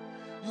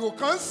 You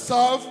can't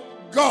serve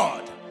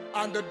God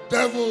and the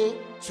devil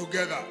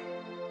together.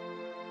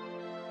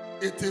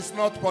 It is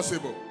not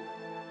possible.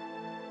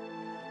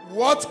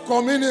 What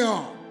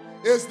communion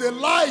is the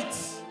light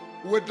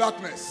with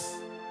darkness?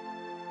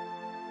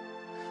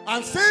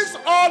 And since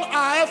all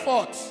our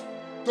efforts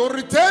to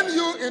retain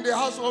you in the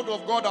household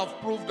of God have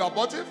proved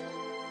abortive,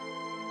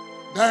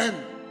 then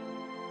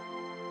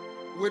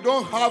we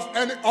don't have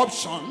any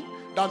option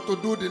than to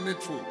do the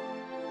needful.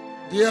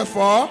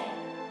 Therefore,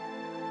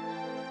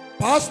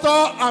 Pastor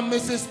and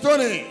Mrs.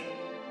 Tony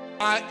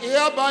are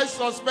hereby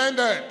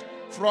suspended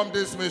from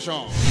this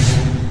mission.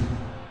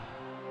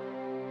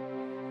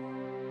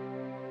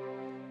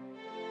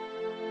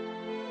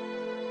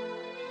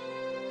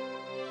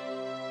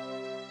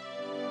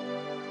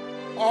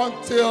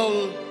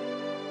 Until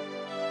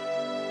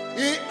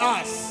he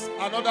has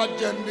another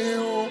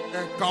genuine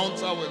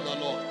encounter with the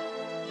Lord.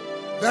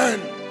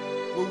 Then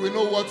we will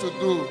know what to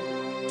do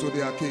to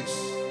their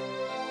case.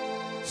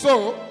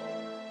 So,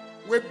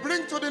 we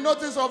bring to the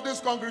notice of this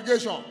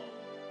congregation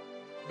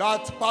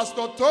that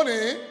Pastor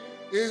Tony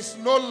is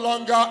no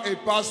longer a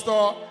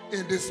pastor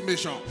in this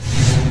mission.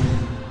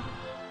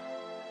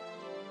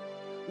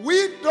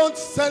 We don't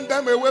send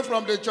them away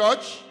from the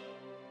church.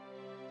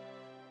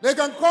 They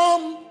can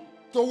come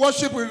to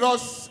worship with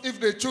us if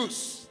they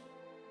choose.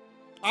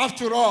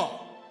 After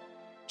all,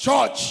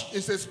 church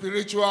is a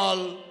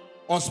spiritual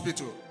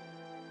hospital.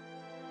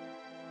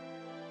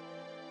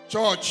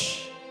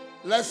 Church,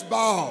 let's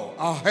bow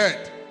our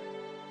head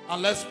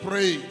and let's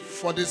pray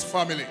for this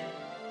family.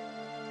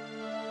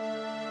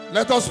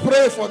 Let us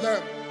pray for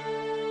them.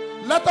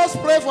 Let us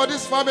pray for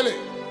this family.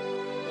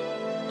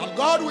 And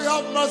God will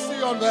have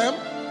mercy on them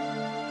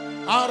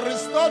and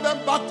restore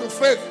them back to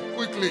faith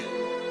quickly.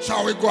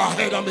 Shall we go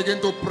ahead and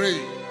begin to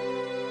pray?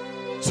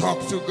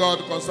 Talk to God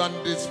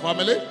concerning this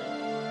family.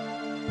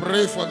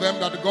 Pray for them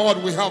that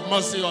God will have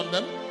mercy on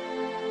them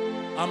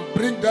and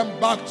bring them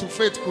back to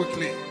faith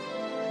quickly.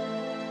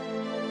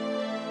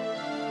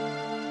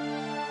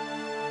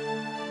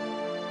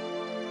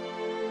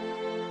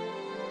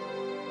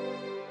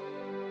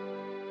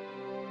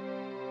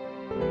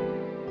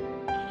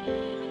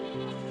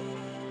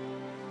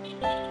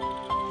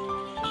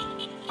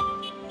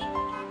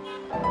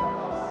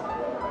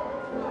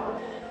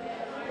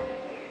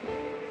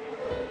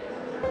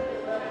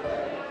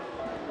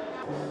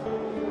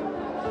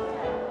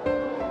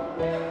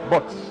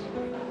 But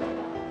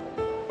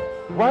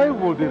why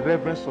will the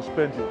Reverend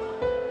suspend you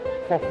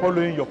for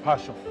following your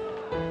passion?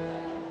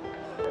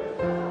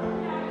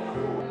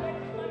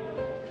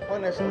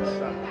 Honestly,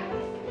 sir,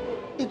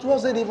 it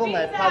wasn't even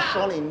my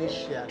passion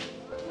initially.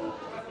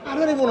 I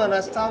don't even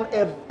understand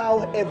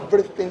how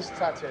everything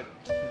started.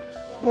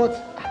 But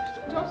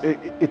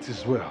It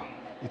is well.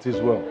 It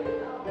is well.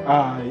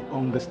 I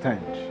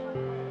understand.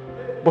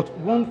 But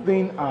one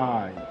thing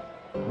I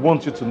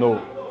want you to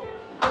know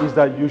is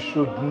that you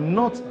should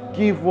not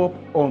give up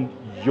on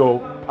your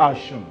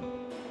passion.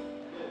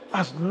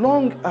 As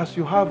long as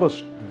you have a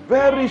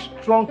very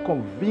strong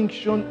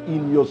conviction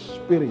in your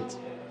spirit.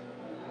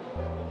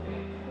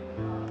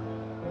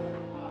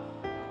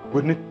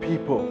 We need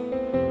people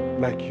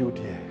like you,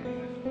 dear.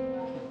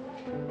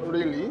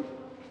 Really?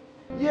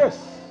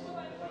 Yes.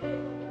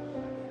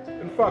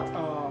 In fact,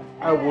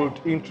 I would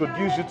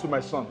introduce you to my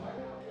son.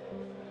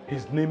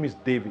 His name is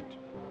David.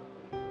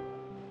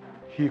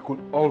 He could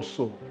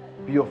also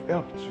be of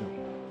help too.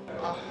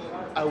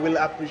 I will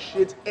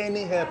appreciate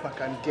any help I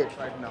can get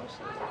right now,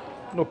 sir.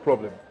 No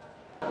problem.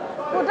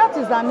 But that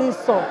is an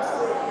insult.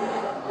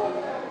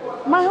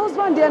 My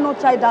husband dare not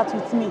try that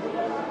with me.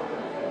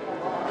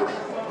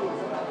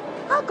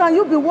 How can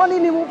you be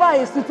warning him over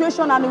a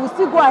situation and he will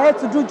still go ahead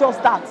to do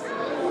just that?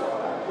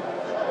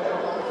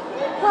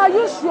 Are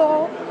you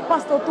sure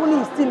Pastor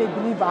Tony is still a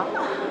believer?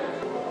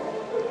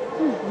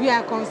 We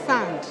are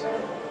concerned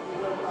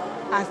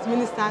as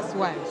ministers'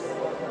 wives.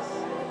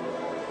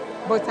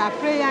 But our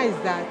prayer is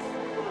that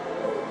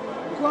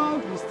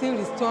God will still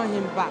restore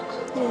him back.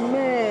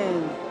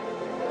 Amen.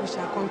 We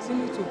shall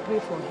continue to pray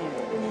for him.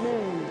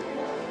 Amen.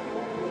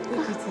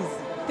 Take it easy.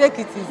 Take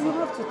it easy. You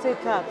have to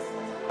take heart.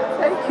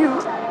 Thank you.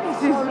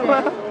 It is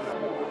well.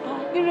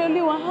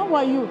 Ireliwa, how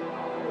are you?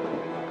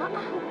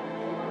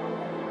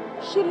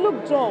 She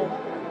looked dull.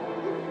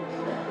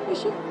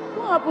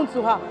 What happened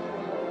to her?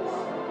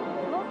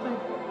 Nothing.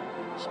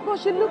 But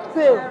she looked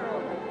pale.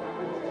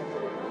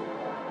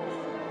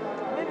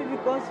 Maybe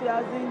because she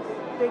hasn't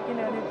taken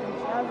anything.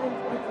 She hasn't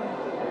eaten.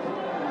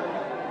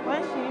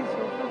 When she eats,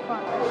 she'll feel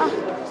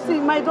fine. See,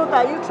 my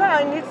daughter, you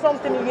try and eat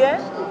something here.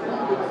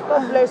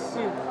 God bless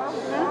you.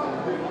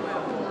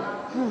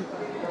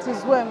 It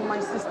is well, my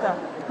sister.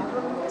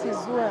 It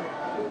is well.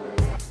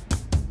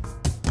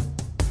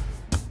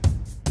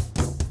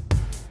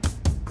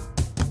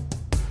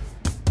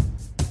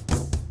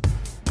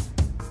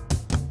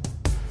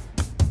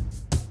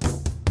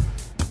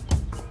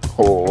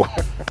 Oh.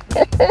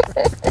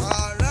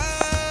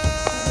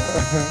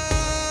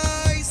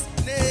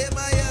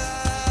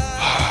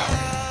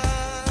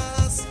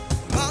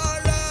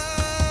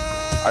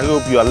 I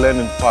hope you are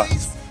learning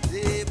fast.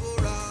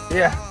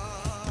 Yeah.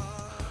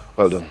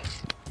 Well done.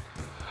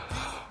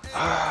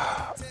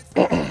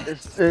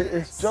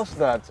 It's just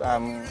that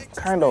I'm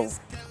kind of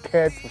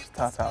scared to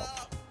start out.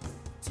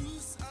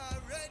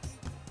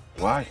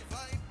 Why?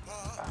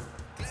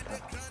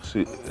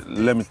 See,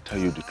 let me tell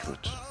you the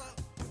truth.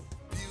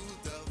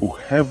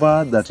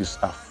 Whoever that is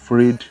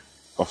afraid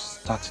of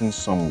starting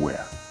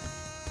somewhere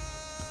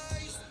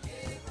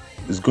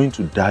is going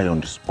to die on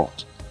the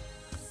spot.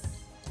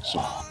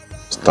 So,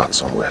 start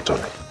somewhere,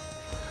 Tony.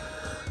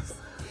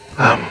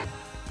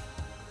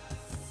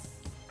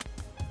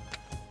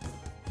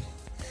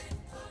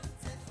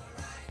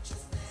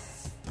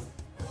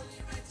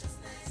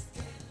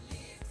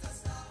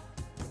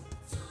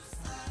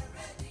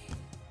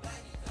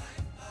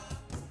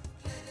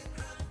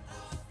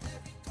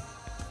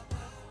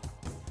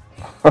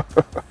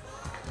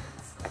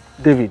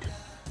 David,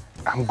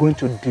 I'm going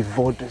to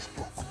devote this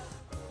book.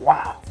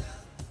 Wow.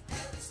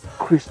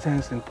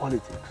 Christians in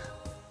politics.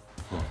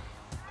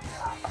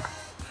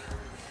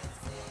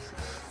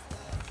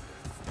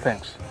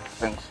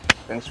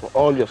 Thanks for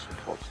all your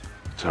support.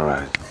 It's all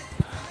right.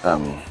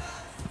 Come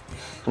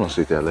on,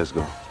 sit there. Let's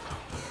go.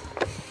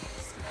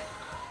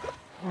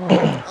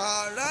 Arise,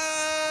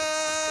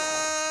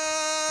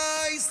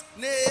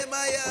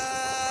 Nehemiahs.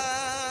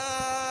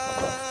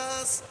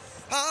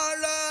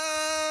 Arise,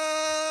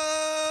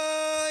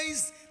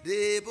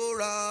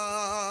 Deborahs.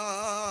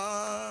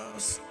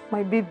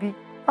 My baby.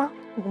 Oh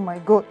my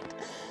God.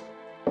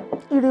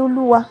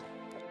 Ireoluwa.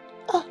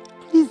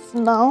 Please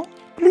now.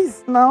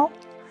 Please now.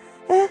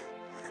 I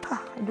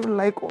don't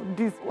like all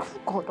this. Oh,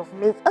 God of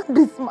mercy.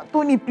 This man,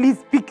 Tony, please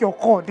pick your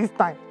call this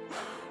time.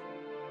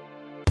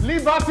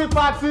 Liberty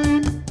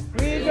Party,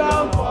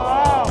 freedom for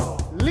all.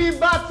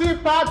 Liberty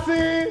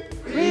Party,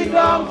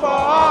 freedom for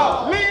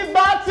all.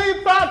 Liberty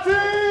Party,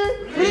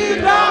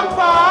 freedom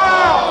for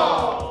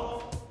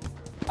all.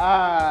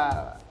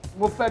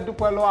 Mo fẹ́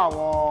dúpẹ́ lọ́wọ́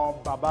àwọn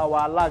bàbá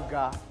wa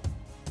alága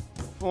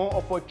fún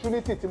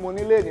opportunity tí mo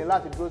ní lẹ́ni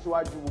láti dúró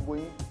síwájú gbogbo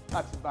yín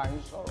láti bá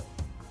yín sọ̀rọ̀.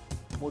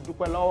 Mo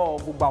dúpẹ́ lọ́wọ́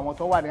gbogbo àwọn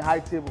tó wà ní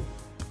high table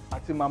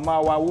àti màmá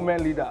wa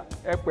women leader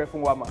ẹ pẹ́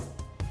fún wa mà.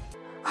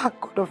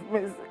 God of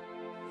mercy.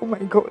 Oh my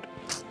God.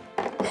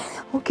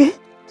 Okay.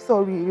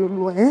 Sorry,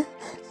 Ireoluwa.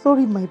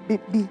 Sorry, my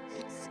baby.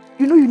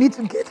 You know you need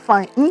to get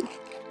fine.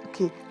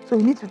 Okay. So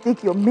you need to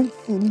take your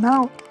medicine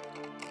now.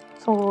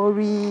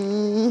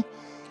 Sorry.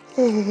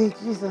 Hey,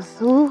 Jesus.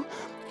 Oh.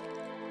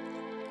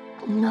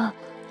 No.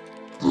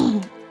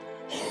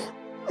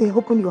 Hey,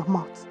 open your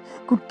mouth.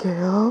 Good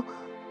girl.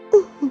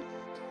 No.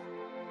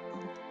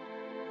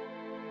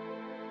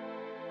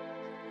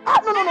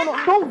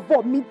 Don't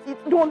vomit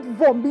it. Don't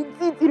vomit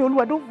it.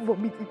 Ireoluwa, don't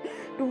vomit it.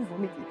 Don't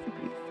vomit it,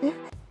 please.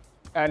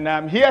 And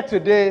I'm here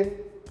today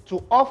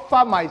to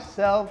offer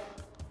myself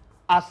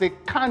as a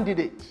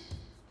candidate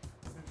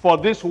for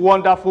this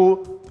wonderful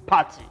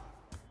party.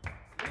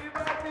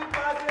 Liberty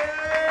Party!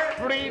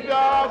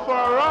 Freedom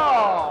for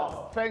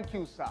all! Thank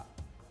you, sir.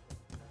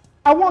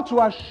 I want to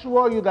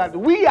assure you that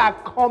we are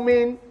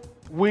coming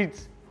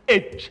with a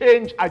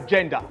change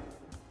agenda.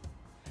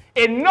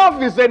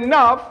 Enough is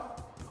enough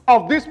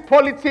of this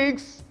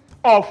politics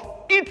of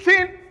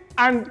eating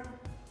and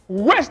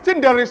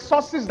wasting the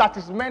resources that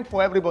is meant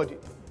for everybody.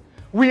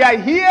 We are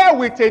here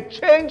with a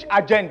change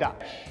agenda.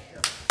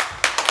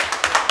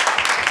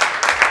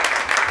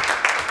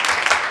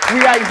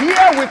 We are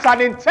here with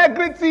an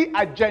integrity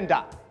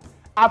agenda.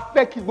 A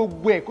fẹ́ kí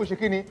gbogbo ẹ̀ kó ṣe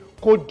kí ni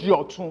kó di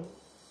ọ̀tun.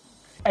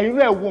 Ẹ̀yin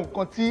náà wo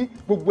nǹkan tí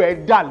gbogbo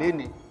ẹ̀ dà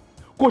lénìí.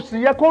 Kò sì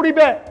yẹ kó rí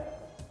bẹ́ẹ̀.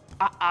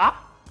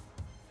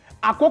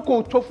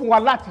 Àkókò tó fún wa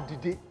láti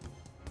dìde,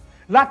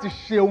 láti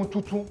ṣe ohun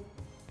tuntun.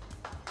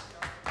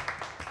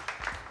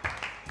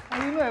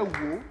 Ẹ̀yin náà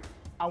wò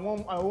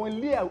àwọn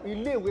ilé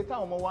ìwé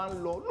táwọn ọmọ wa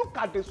ń lọ. Look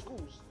at the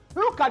schools.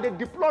 Look at the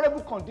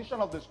deplorable condition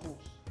of the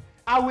schools.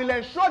 I will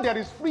ensure there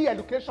is free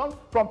education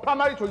from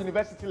primary to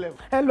university level.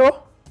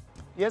 Hello?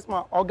 Yes,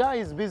 ma. Oga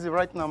is busy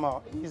right now,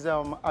 ma. He's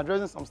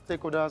addressing some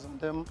stakeholders and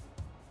them.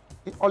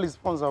 All his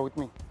phones are with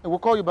me. I will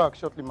call you back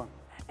shortly, ma.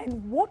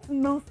 And what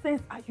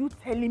nonsense are you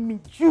telling me,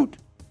 Jude?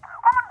 Come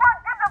on, go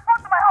and give the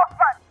phone to my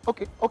husband.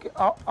 Okay.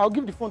 I'll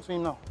give the phone to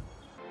him now.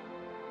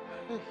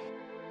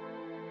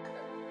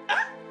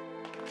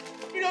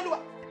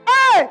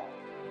 Hey!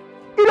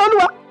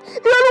 Ireoluwa, please!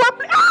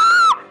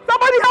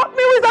 Somebody help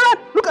me with that!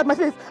 Look at my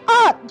face.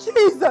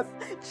 Jesus!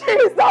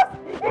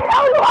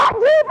 Ireoluwa,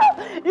 Jesus!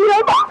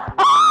 Ireoluwa!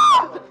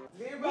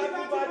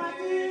 Liberty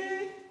Party!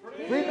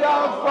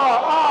 Freedom for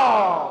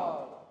all!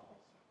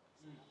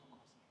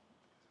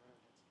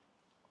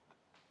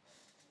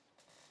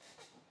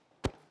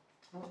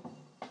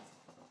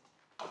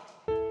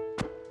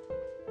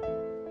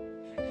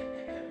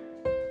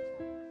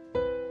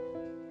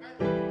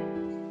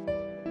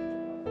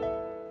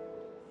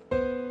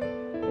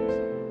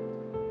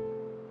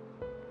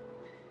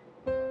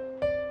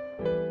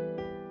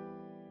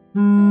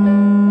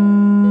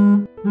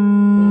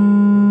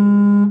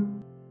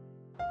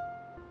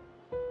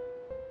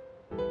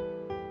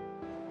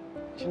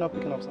 She's not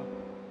picking up, sir.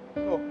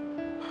 Oh.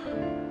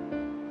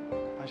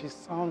 She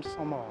sounds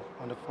somehow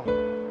on the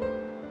phone.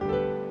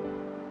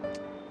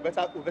 We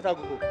better go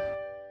home.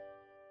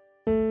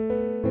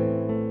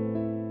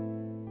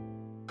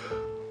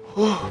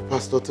 Oh,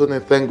 Pastor Tony,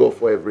 thank God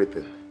for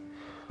everything.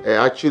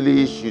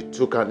 Actually, she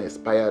took an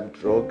expired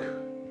drug,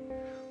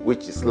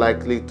 which is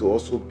likely to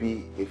also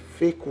be a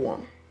fake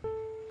one.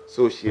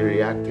 So she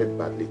reacted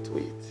badly to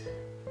it.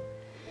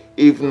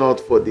 If not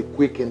for the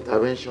quick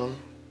intervention,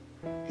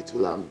 it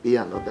will be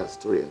another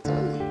story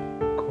entirely.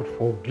 God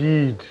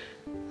forbid.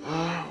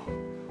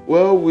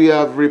 Well, we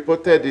have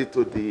reported it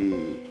to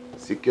the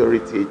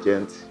security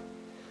agent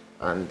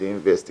and the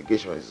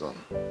investigation is on.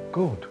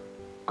 Good,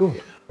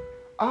 good.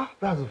 Yeah.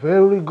 That's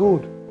very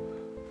good.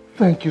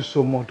 Thank you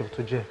so much,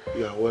 Dr. J.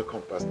 You are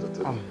welcome, Pastor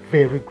Tony. I'm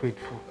very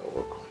grateful. You're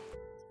welcome.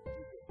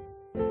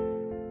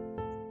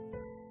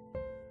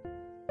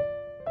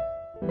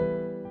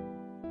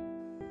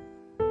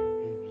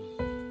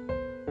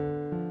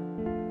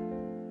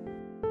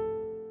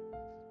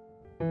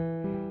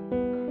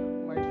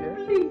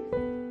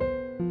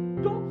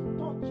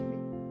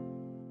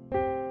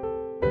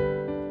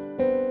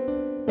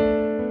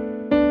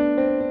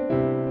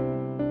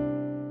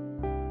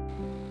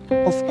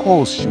 Of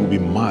course she will be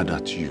mad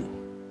at you.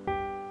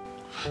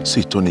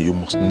 See, Tony, you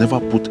must never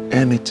put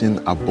anything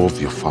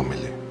above your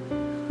family.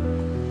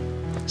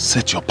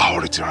 Set your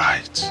priority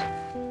right.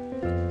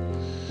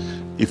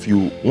 If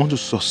you want to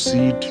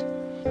succeed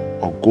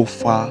or go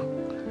far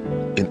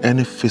in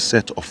any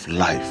facet of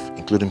life,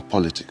 including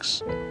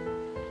politics,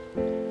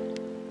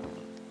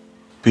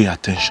 pay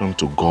attention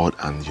to God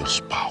and your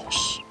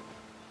spouse.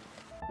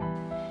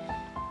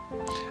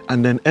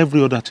 And then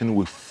every other thing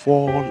will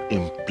fall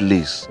in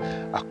place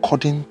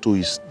according to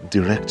His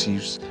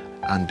directives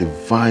and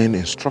divine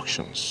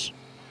instructions.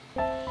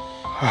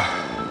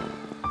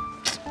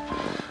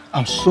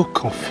 I'm so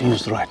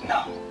confused right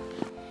now.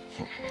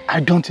 I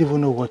don't even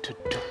know what to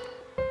do.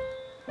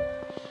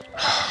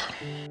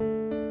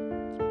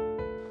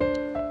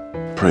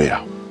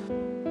 Prayer.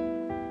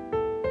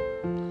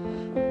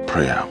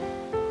 Prayer.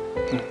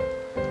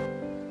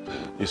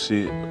 You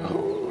see,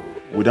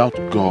 without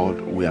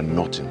God, we are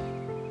nothing.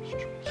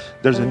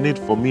 There's a need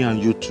for me and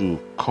you to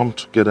come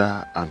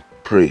together and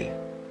pray.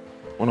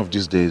 One of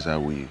these days, I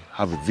will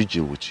have a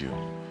vigil with you.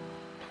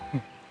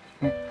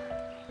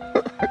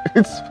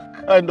 It's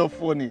kind of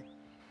funny.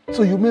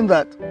 So you mean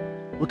that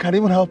we can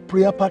even have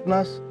prayer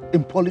partners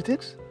in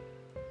politics?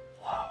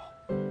 Wow.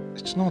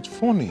 It's not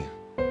funny.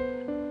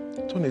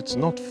 Tony, it's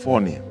not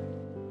funny.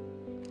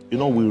 You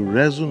know, we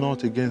wrestle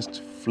not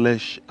against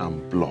flesh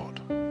and blood,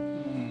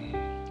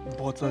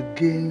 but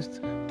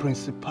against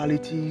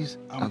principalities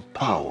and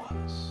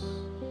powers.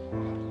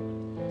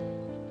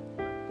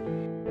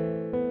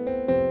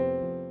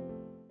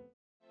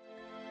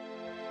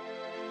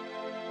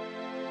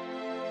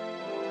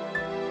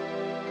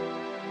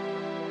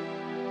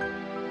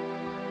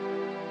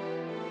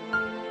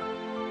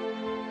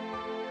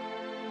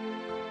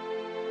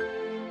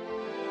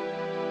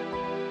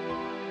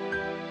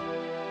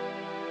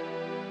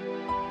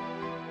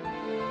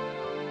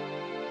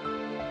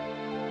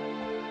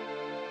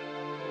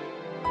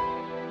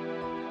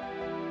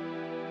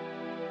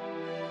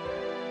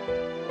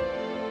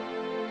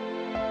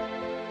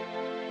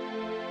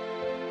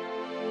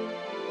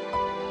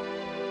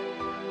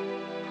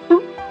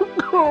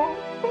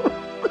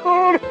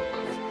 God,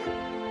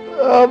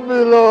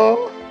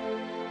 Damilola,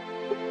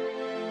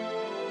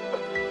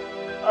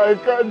 I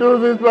can't do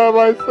this by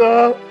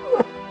myself.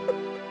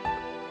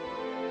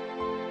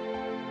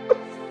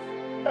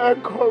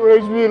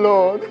 Encourage me,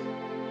 Lord.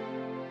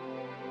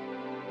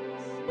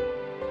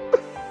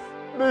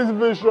 This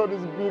vision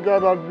is bigger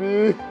than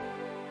me.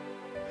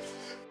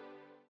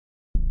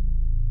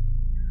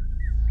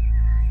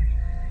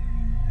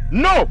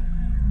 No!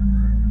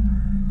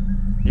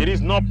 It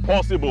is not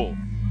possible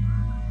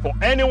for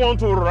anyone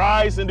to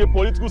rise in the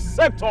political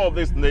sector of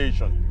this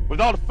nation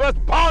without first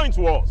bowing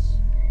to us.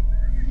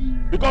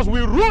 Because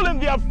we rule in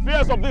the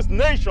affairs of this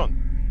nation.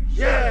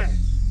 Yes!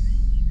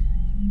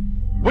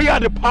 We are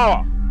the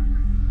power.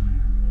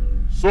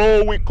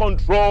 So we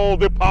control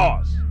the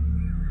powers.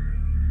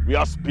 We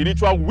are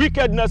spiritual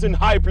wickedness in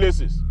high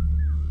places.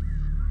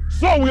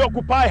 So we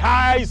occupy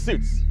high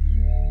seats.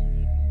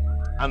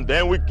 And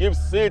then we give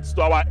seats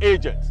to our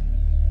agents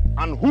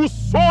and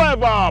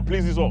whosoever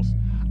pleases us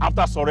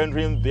after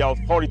surrendering their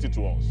authority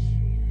to us.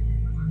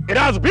 It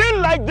has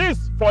been like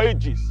this for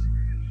ages.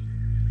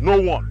 No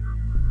one,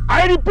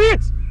 I repeat,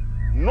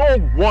 no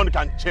one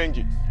can change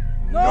it.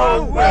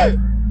 No way!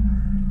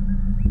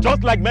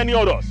 Just like many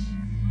others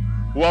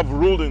who have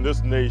ruled in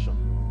this nation.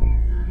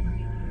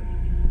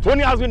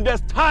 Tony has been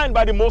destined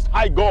by the Most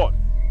High God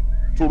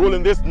to rule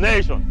in this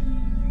nation.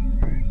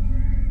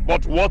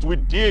 But what we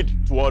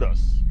did to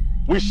others,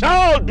 we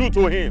shall do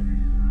to him.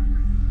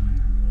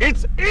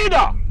 It's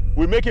either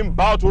we make him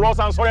bow to us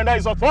and surrender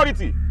his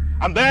authority,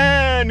 and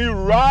then he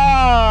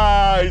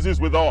rises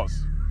with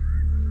us,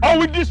 or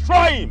we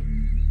destroy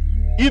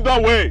him. Either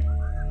way,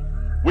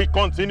 we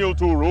continue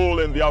to rule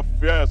in the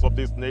affairs of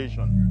this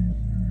nation.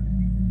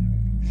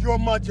 Your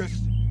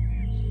Majesty,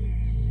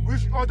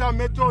 Which other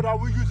method are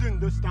we using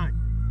this time?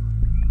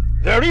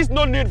 There is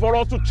no need for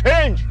us to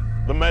change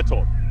the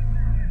method.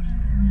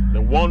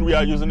 The one we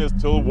are using is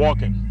still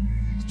working,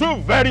 still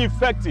very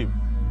effective.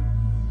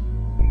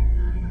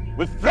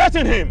 We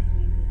threaten him,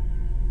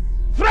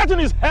 threaten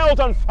his health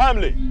and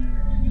family.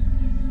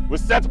 We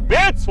set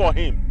baits for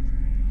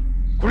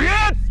him,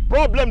 create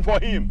problem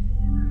for him,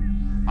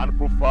 and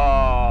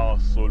prefer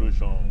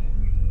solution.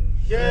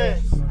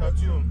 Yes,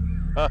 cartoon.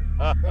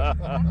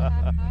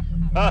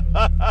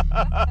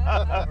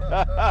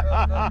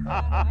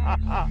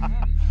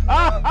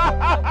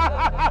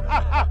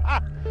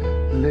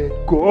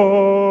 Let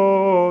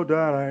God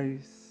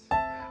arise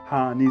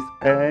and his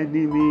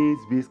enemies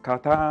be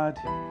scattered.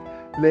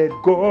 Let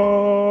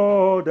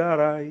God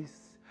arise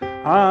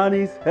and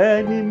his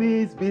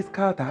enemies be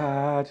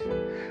scattered.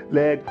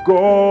 Let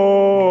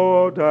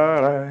God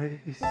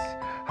arise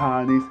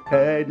and his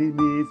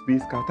enemies be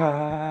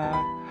scattered.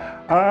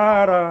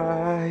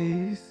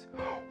 Arise,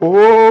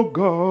 O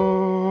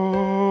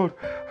God,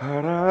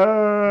 arise.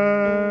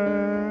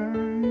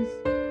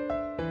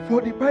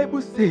 For the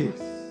Bible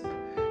says,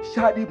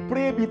 shall the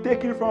prey be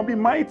taken from the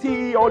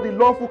mighty or the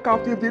lawful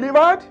captive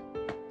delivered?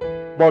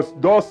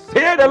 But thus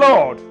say the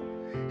Lord,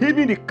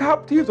 even the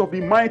captives of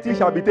the mighty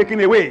shall be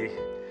taken away,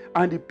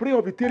 and the prey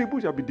of the terrible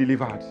shall be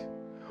delivered.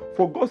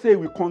 For God said,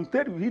 we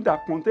contend with him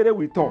that contended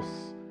with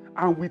us,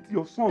 and with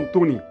your son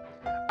Tony,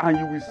 and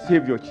you will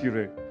save your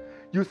children.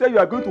 You said you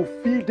are going to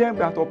feed them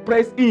that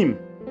oppress him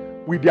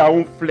with their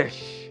own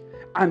flesh,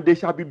 and they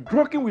shall be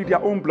drunken with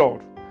their own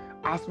blood,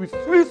 as with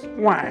sweet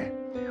wine,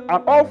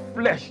 and all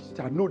flesh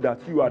shall know that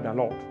you are the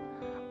Lord.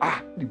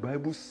 The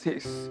Bible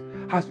says,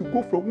 as we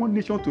go from one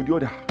nation to the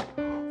other,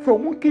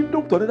 from one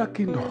kingdom to another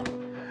kingdom,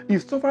 he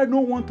suffered no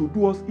one to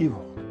do us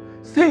evil,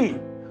 saying,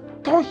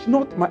 touch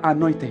not my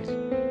anointed,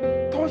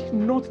 touch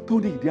not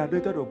Tony, the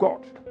anointed of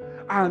God,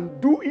 and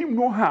do him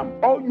no harm.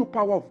 All you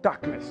power of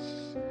darkness,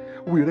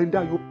 we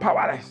render you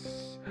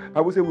powerless.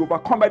 I will say, we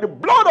overcome by the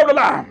blood of the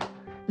Lamb.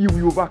 You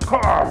will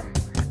overcome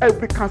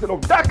every counsel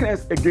of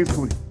darkness against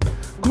Tony.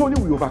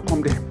 Tony will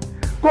overcome them.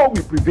 God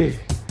will prevail.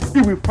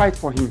 He will fight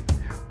for him.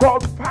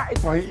 God fight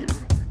for him.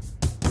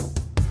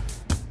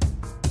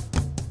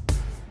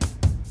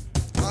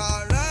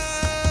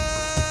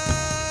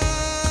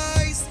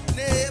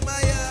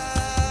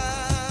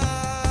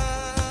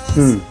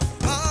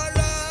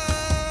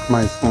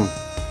 My son,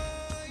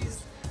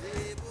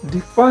 the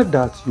fact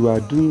that you are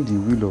doing the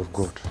will of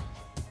God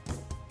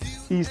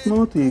is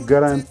not a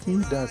guarantee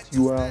that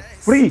you are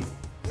free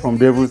from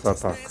devil's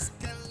attack.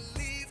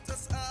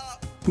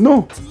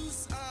 No.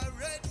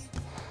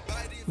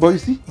 But you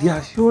see, the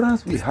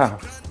assurance we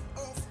have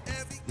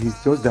is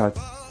just that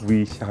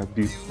we shall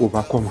be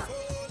overcome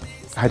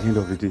at the end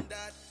of the day.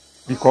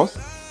 Because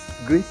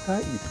greater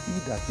is he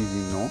that is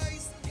in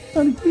us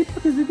than he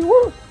that is in the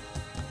world.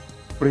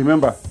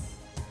 Remember,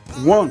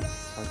 1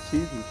 shall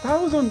chase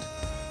 1,000,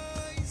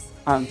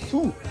 and 2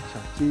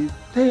 shall chase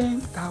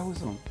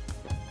 10,000.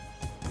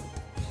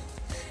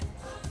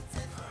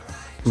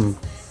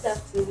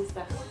 That's really,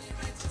 sir.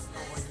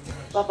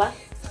 Papa,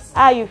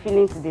 how are you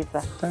feeling today, sir?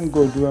 Thank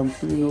God I'm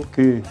feeling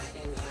okay.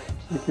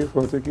 Thank you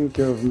for taking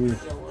care of me.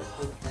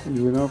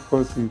 You will not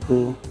fall sick.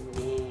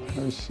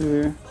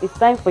 It's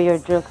time for your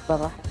drugs,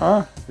 Baba.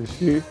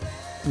 You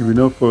will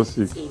not fall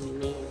sick.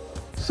 Amen.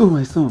 So,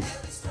 my son,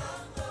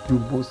 you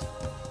must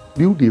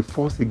build a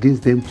force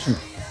against them too.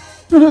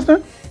 You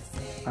understand?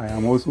 I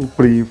am also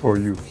praying for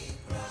you.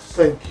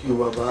 Thank you,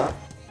 Baba.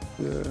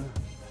 Yeah.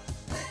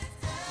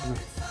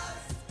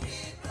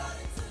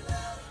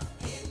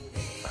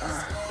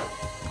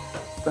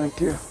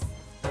 Thank you.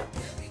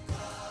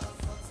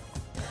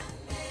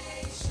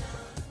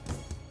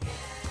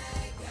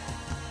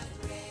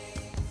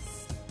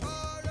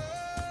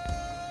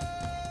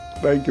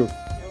 Thank you.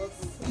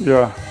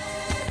 Yeah.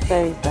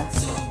 Sorry, sir.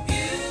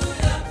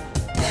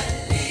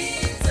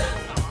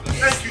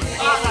 Thank you.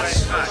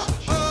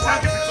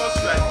 Thank you because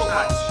you are in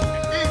charge.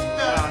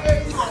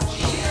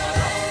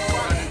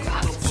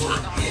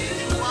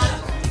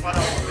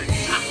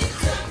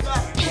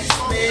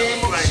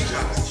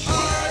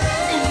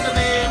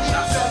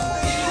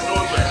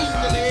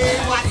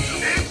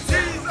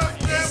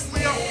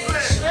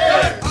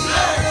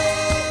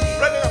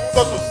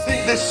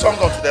 This song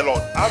unto the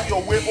Lord. Have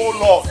your way, oh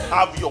Lord,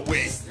 have your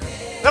way.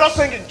 Let us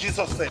sing in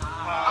Jesus' name.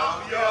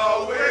 Have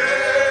your way,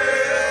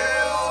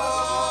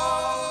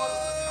 Lord.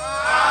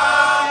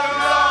 Have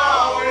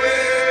your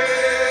way.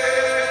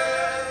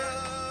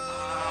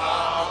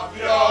 Have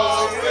your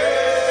way,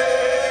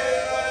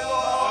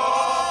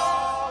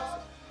 Lord.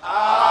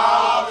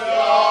 Have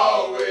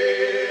your way.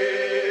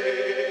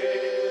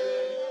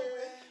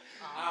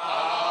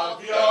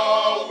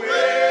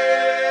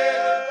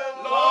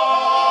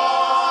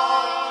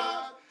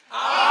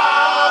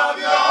 Have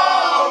your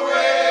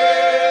way.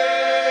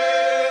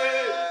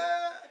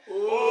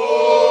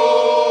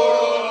 Oh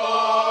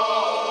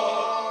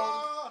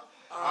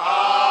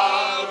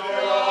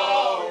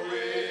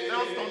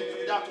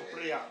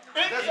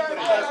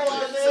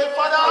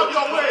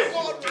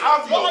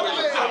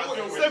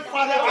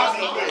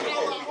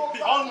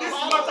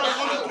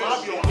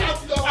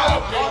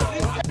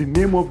The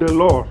name of the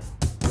Lord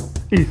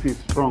is a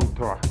strong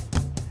tower.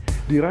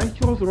 The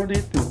righteous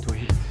runneth into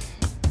it,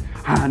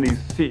 and is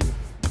safe.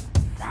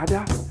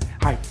 Father,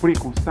 I pray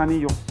concerning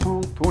your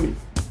son Tony.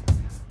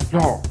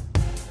 Lord,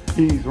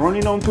 he is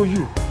running unto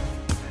you.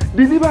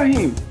 Deliver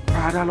him,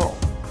 Father Lord,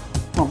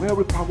 from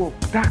every power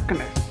of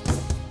darkness,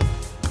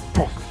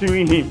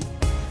 pursuing him,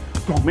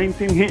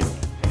 tormenting him,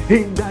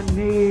 in the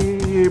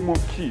name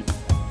of Jesus.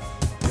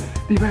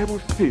 The Bible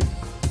says,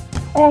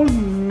 all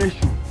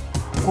nations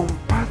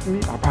compass me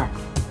about,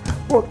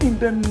 but in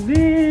the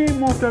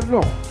name of the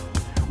Lord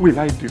will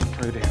I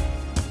destroy them.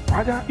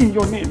 Father, in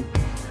your name,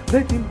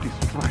 let him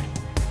destroy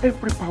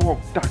every power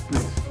of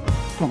darkness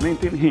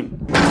tormenting him.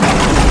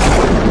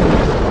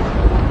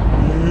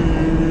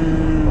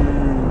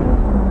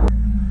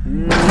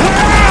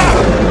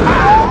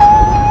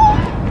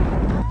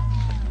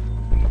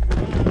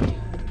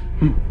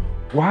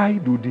 Why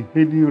do the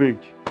heathen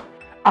rage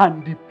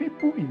and the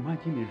people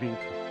imagine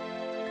events?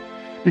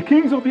 The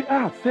kings of the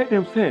earth set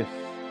themselves,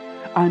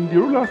 and the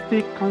rulers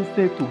take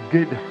counsel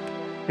together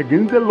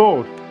against the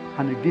Lord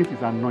and against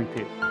his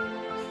anointed,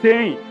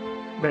 saying,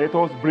 let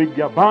us break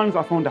their bands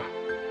asunder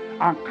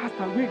and cast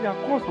away their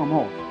cords from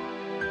us.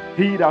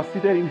 He that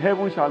sitteth in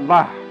heaven shall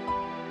laugh.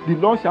 The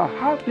Lord shall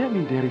have them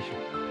in derision.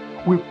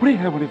 We pray,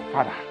 Heavenly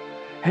Father,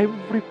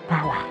 every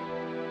power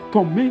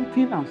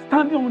tormenting and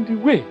standing on the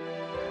way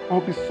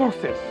of the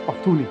success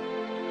of Tony,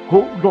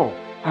 oh Lord,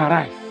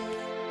 arise.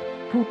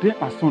 Put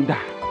them asunder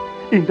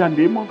in the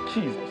name of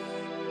Jesus.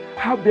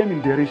 Have them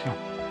in derision.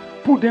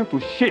 Put them to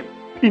shame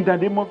in the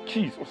name of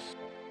Jesus.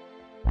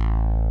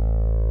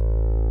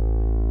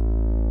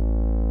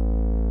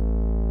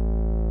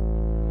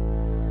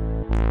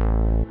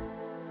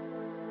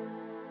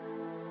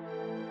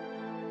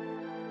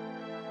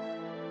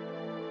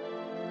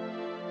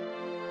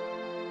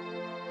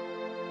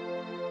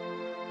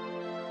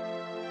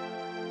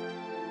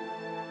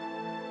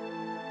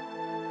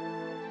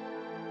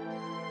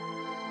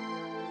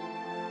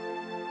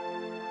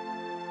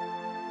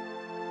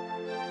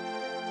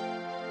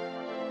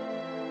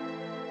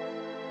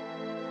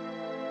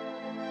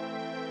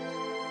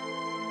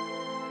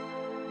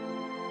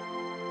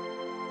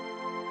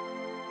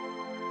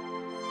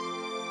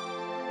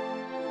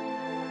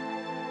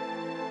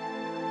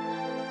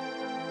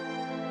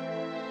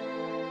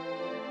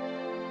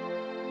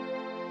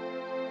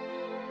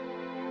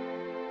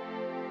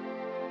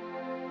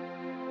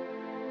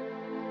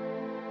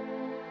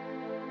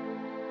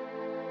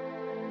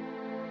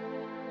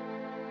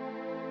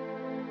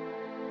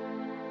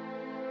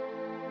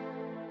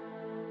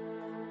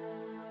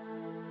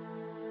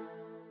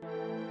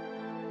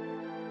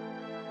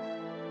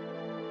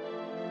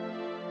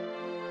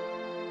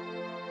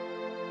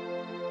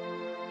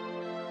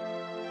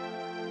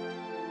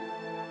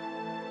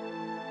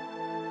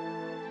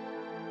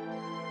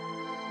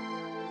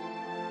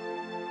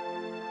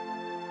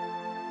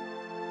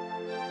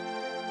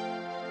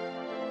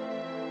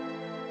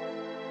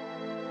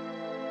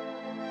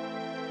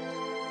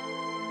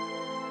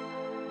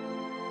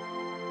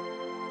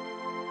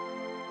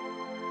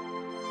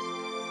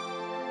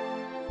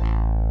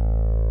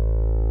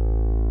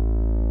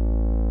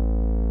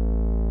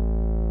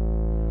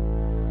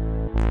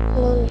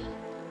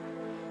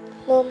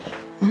 Mom.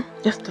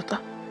 Yes, daughter.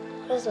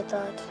 Where's the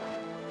dad?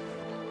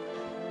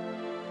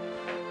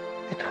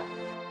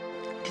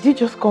 Did you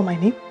just call my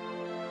name?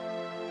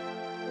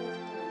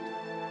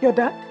 Your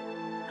dad?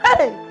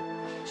 Hey!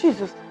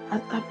 Jesus.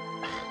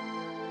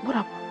 What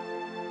happened?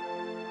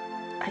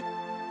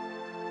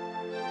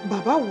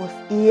 Baba was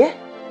here.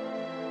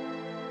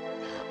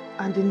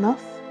 And the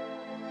nurse.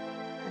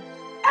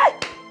 Hey!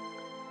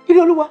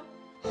 Iloluwa,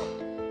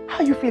 how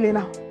are you feeling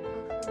now?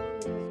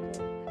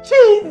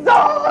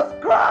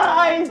 Jesus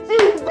Christ!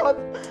 Jesus!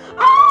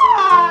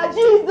 Ah!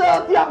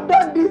 Jesus, you have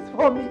done this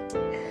for me.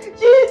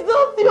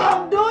 Jesus, you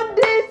have done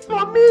this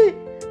for me.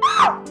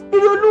 Ah!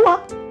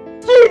 Iloluwa!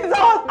 Jesus!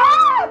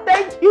 Ah!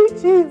 Thank you,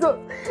 Jesus!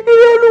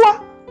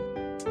 Iloluwa!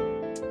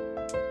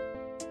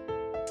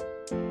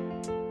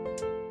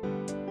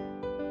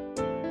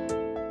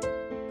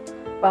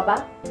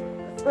 Baba,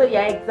 so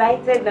you're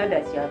excited now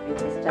that you have been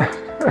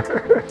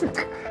discharged?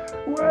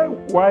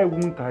 Why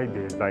won't I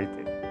be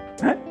excited?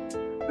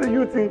 Do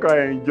you think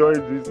I enjoy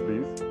this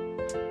place?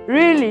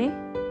 Really?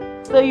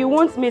 So you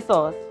won't miss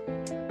us?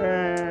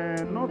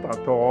 Not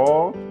at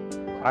all.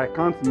 I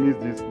can't miss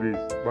this place,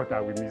 but I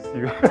will miss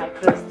you. I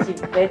trust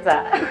you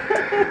better.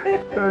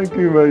 Thank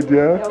you, my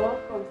dear. You're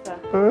welcome, sir.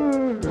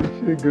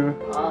 Sugar.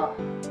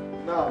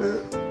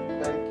 Nurse,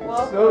 thank you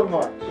Welcome, so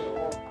much.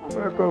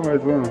 Welcome, my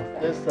son.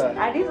 Yes, sir.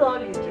 Are these all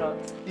his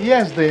drugs?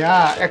 Yes, they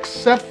are,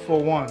 except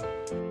for one.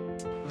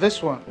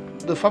 This one.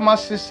 The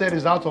pharmacist said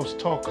is out of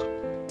stock.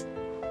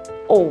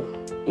 Oh,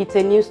 it's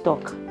a new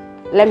stock.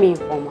 Let me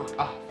inform her.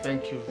 Ah,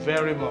 thank you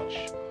very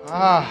much.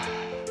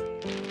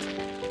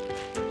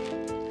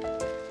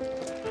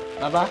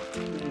 Baba,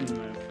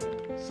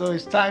 so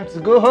it's time to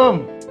go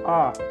home.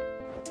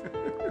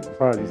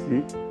 Father, you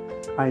see,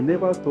 I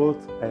never thought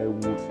I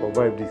would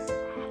survive this.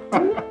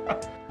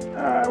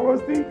 I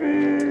was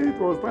thinking it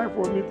was time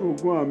for me to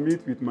go and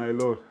meet with my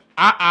Lord.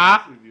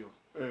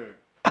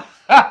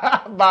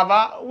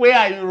 Baba, where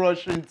are you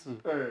rushing to?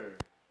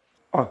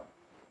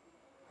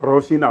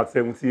 Rushing at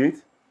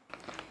 78?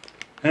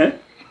 Eh?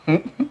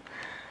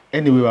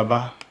 Anyway,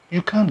 Baba,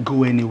 you can't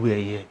go anywhere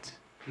yet.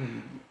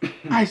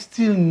 I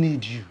still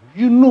need you,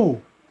 you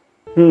know.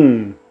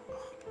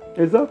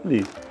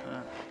 Exactly.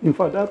 In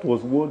fact, that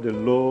was what the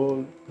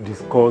Lord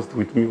discussed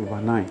with me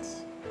overnight.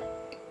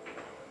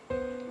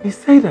 He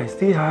said I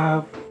still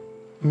have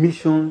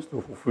missions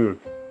to fulfill.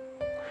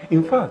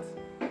 In fact,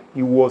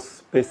 he was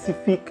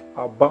specific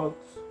about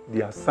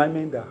the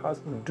assignment that has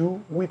to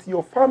do with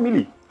your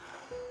family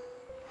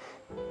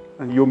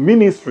and your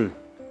ministry.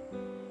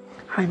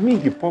 I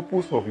mean the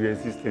purpose of your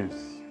existence.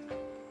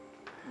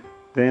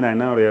 Then I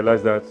now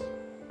realize that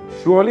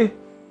surely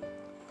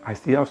I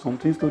still have some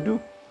things to do.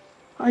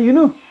 And you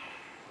know,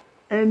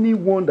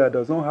 anyone that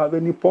does not have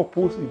any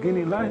purpose again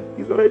in life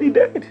is already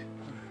dead.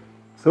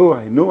 So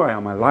I know I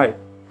am alive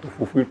to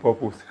fulfill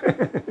purpose.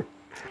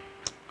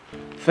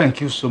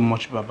 Thank you so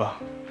much, Baba.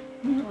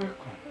 You're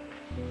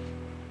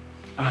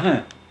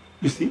welcome.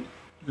 You see,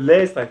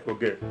 lest I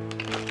forget.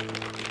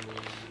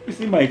 You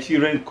see, my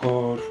children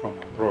called from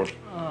abroad.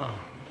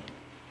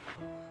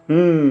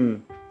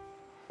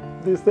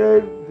 They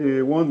said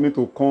they want me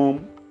to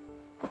come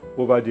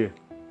over there.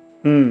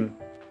 You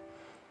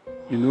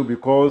know,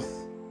 because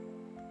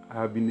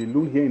I have been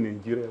alone here in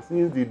Nigeria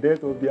since the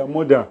death of their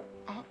mother.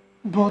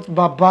 But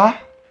Baba,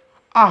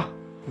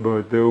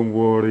 But don't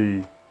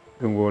worry.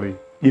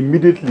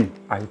 Immediately,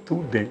 I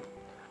told them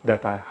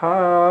that I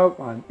have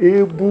an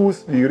able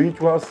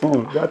spiritual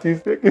son that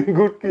is taking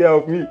good care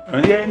of me.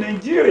 And here in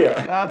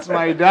Nigeria. That's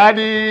my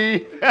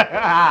daddy.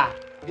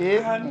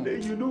 And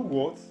you know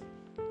what?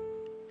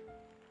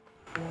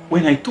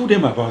 When I told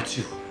them about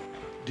you,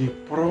 they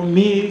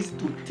promised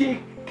to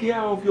take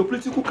care of your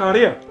political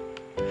career.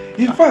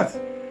 In fact,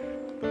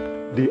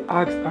 they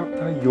asked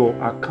after your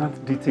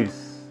account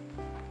details.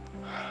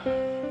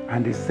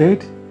 And they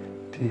said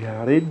they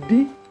are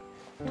ready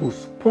to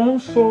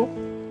sponsor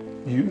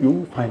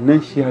you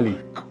financially.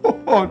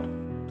 God.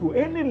 To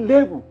any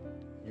level.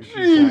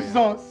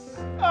 Jesus.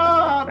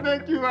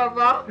 Thank you,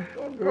 Baba.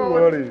 Don't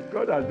worry.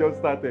 God has just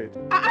started.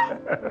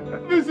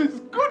 This is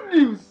good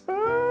news.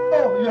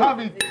 Oh, you have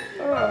it.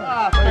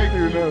 Thank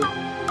you, Lord.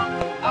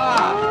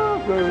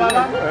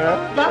 Baba,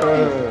 that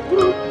is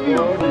good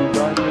news.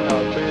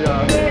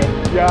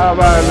 Yeah,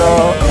 my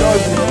Lord.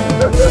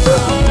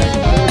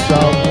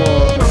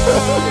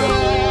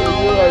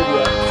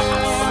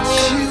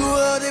 You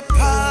are the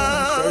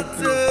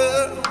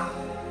potter,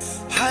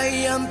 I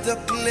am the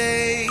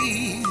clay.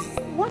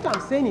 What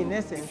I'm saying in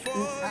essence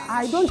is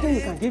I don't think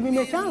you can give him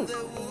a chance.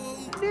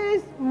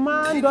 This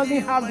man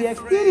doesn't have the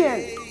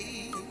experience.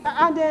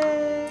 And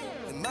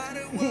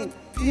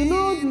you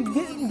know,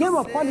 the game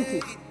of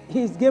politics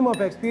is game of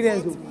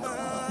experience.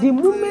 The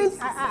moment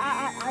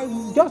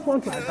I just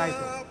want to advise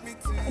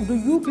him. Do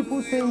you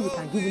people think you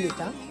can give him a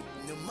chance?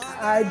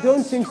 I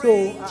don't think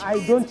so. I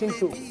don't think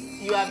so.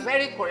 You are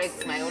very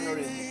correct, my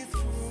honorable.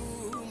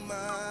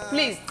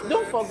 Please,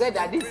 don't forget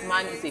that this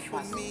man is a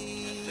pastor.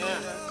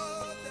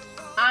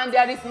 And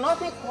there is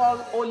nothing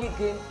called holy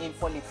game in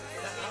politics.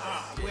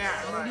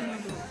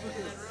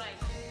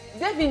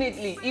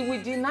 Definitely, he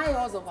will deny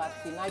us of our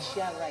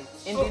financial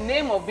rights in the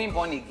name of being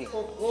born again.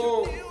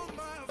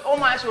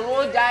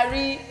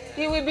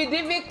 It will be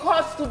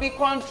difficult to be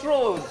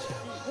controlled.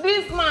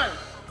 This man,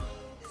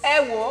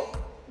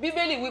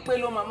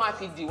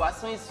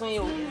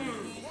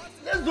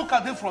 let's look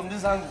at it from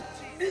this angle.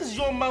 This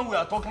young man we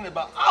are talking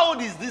about, how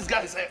old is this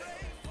guy, sir?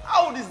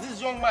 How old is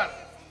this young man?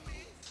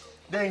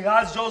 Then he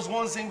has just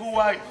one single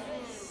wife.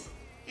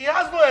 He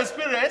has no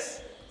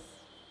experience.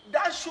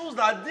 That shows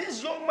that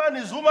this young man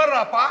is human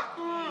rapper.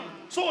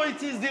 So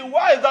it is the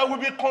wife that will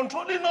be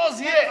controlling us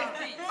here.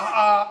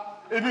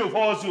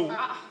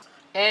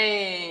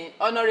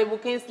 Honorable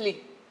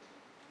Kingsley,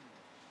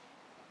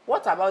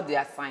 what about the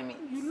assignment?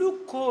 You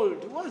look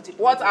cold.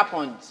 What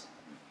happened?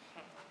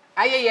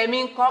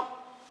 Ayeyemi ńkọ́?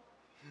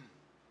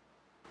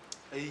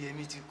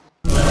 Ayeyemi ti kú.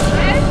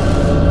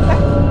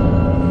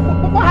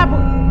 What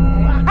happened?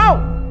 How?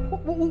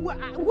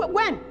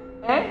 When?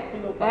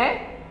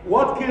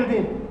 What killed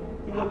him?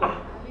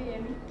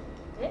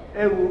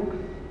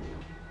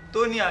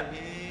 Tony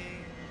àbí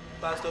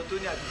Pastor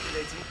Tony àbí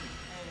kílẹ̀ tí ń pè.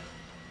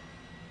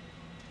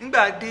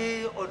 Nígbà dé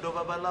ọ̀dọ̀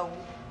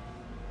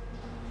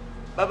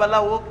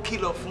babaláwo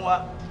kìlọ̀ fún wa.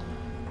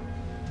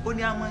 Ó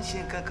ní a máa ń ṣe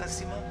nǹkan kan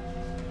sí mọ́.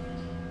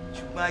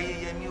 Ṣùgbọ́n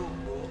Ayéyẹmí ò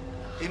gbọ́.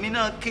 Èmi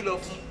náà kìlọ̀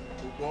fún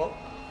kò gbọ́.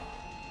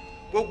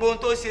 Gbogbo ohun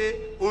tó ṣe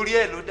orí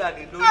ẹ̀ ló dà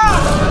lé lórí.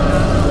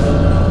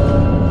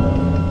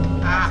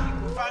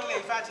 Ìfàlẹ̀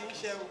Ifá ti ń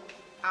ṣe o.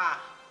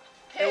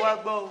 Ẹ wá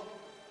gbọ́ o.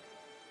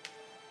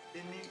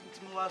 Èmi tí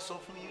mo wá sọ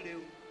fún yín rè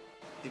o.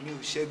 Èmi ò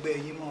ṣẹgbẹ́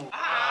yín mọ́ o.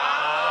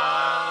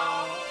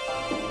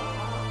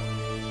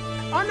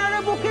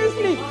 Honorable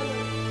Kingsley!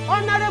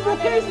 Honorable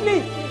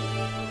Kingsley!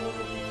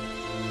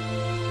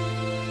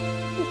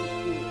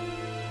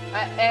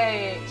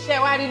 Ṣé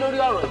wá rí lórí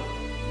ọ̀rọ̀ yìí?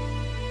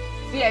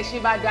 tí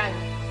ẹṣin bá dá ni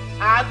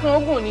àátún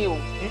ogun ni o.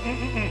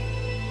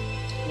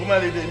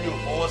 Woman lady mi ò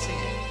fọwọ́ sí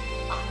yẹn.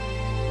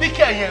 Bí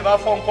kẹ́yìn ẹ̀ bá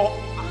fọ́ ńkọ́,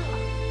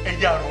 ẹ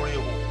jẹ́ àrùn rẹ̀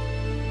wò.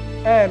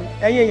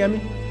 Ẹ̀yin èèyàn mi,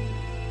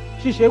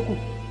 ṣíṣe kù.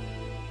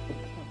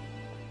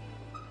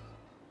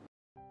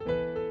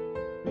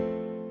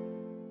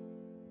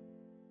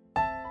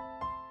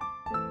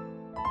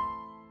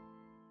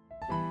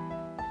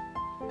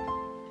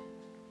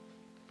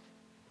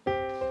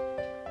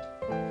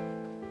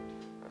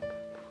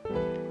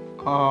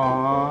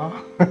 Aww.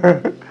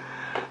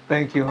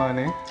 Thank you,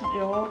 honey.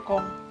 You're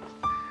welcome.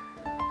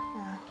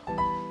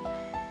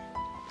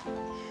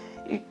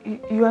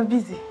 You are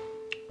busy?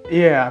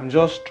 Yeah, I'm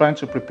just trying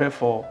to prepare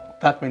for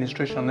that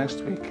administration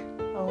next week.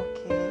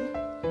 Okay.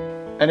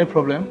 Any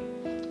problem?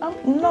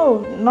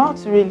 No, not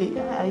really.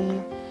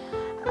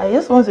 I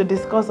just want to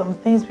discuss some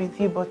things with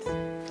you, but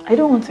I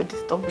don't want to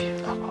disturb you.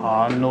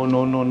 Oh,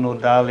 no,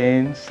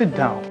 darling. Sit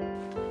down.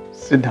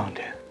 Sit down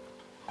there.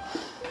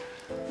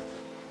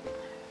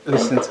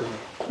 Listen to me.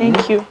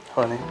 Thank you.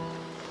 Honey,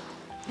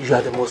 you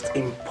are the most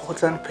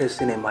important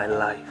person in my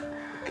life,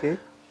 okay?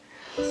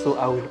 So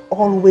I will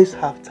always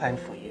have time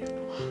for you.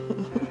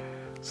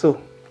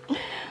 So.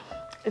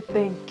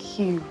 Thank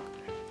you.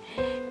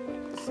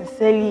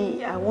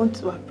 Sincerely, I want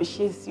to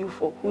appreciate you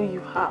for who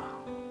you are.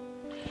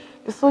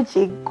 You're such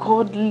a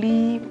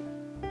godly,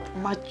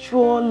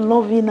 mature,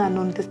 loving and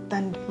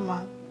understanding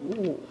man.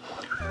 Ooh.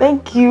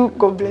 Thank you.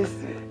 God bless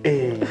you.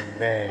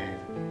 Amen.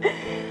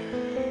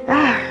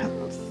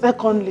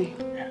 Secondly,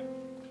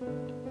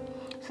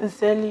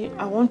 sincerely,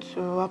 I want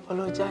to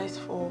apologize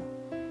for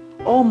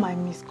all my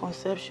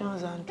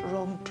misconceptions and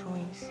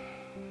wrongdoings.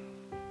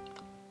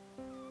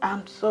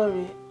 I'm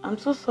sorry. I'm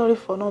so sorry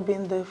for not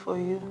being there for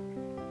you.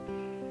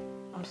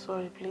 I'm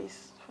sorry,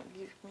 please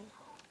forgive me.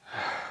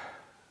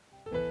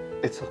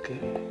 It's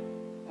okay.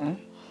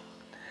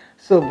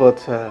 So, but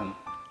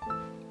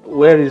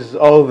where is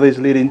all this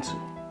leading to?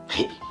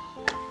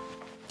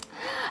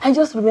 I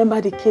just remember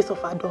the case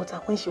of our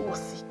daughter when she was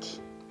sick.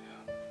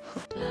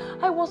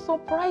 I was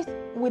surprised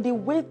with the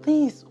way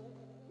things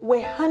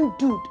were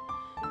handled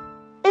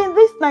in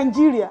this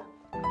Nigeria.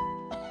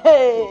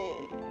 Hey,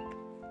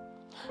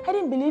 I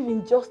didn't believe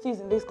in justice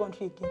in this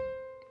country again.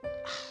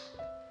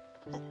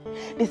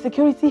 The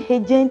security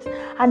agents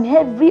and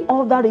every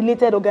other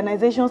related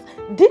organizations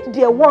did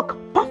their work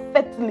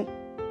perfectly.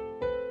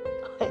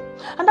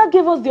 And that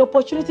gave us the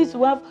opportunity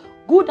to have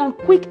good and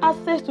quick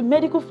access to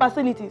medical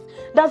facilities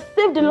that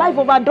saved the life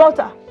of our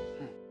daughter.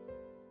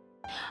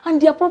 And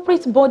the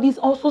appropriate bodies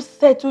also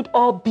settled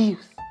all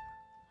bills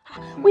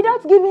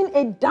without giving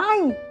a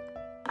dime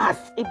as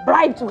a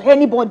bribe to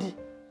anybody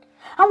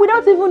and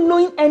without even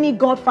knowing any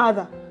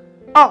godfather.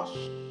 Oh,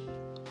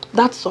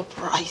 that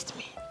surprised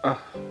me.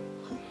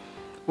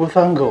 Well,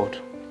 thank God.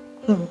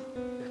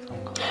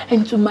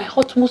 And to my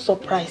utmost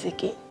surprise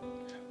again,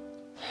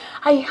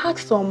 I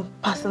asked some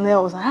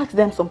personnel, I asked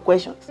them some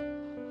questions.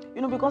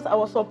 You know, because I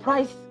was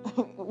surprised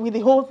with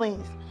the whole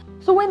thing.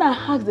 So when I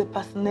asked the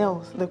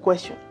personnel the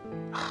question,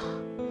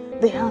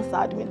 they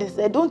answered me. They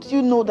said, don't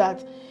you know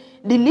that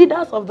the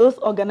leaders of those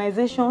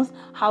organizations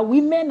are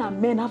women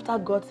and men after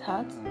God's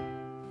heart?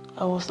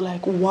 I was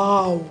like,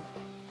 wow.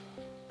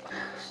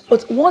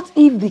 But what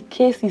if the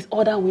case is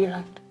other way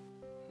around?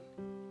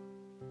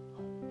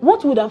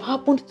 What would have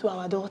happened to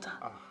our daughter?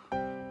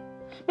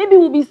 Maybe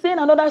we'll be saying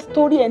another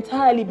story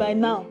entirely by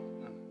now.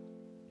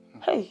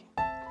 Hey.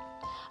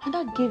 And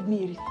that gave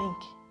me a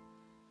rethink.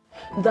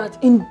 That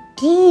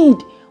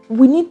indeed,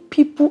 we need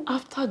people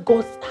after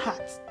God's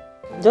heart.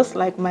 Just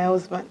like my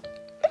husband.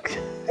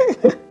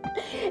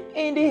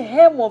 In the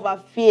helm of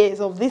affairs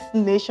of this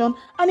nation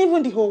and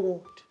even the whole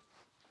world.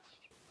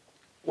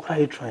 What are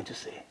you trying to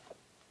say?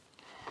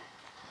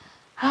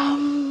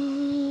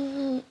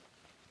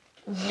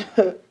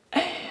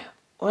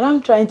 What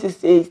I'm trying to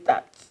say is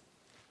that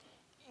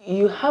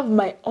you have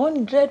my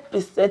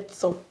 100%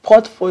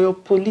 support for your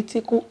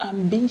political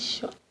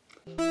ambition.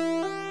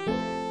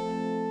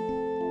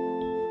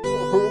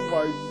 Oh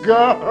my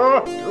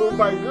God! Oh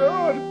my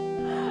God!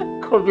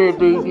 Come here,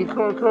 baby.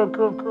 Come.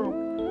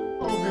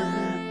 Oh, baby.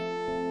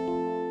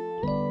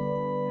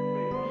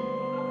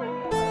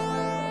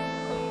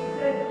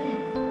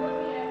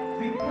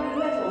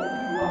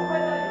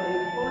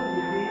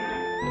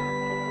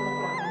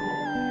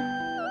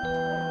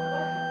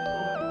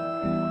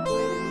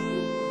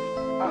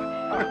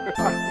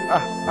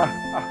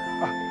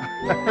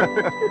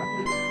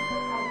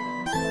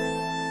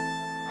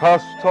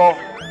 Pastor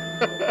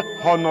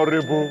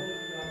Honorable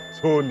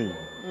Tony.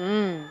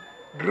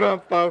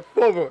 Grandpa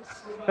Phobos.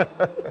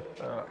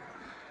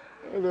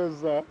 Hello,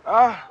 sir.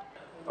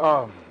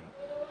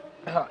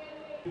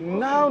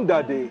 Now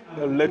that the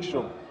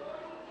election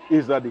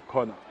is at the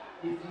corner,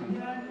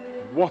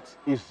 what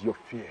is your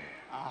fear?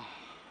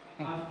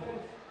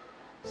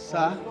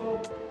 Sir,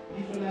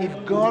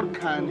 if God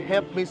can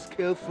help me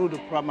scale through the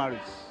primaries,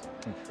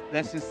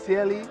 then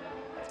sincerely,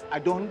 I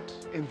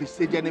don't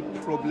envisage any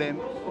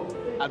problem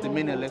at the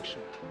main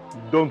election.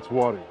 Don't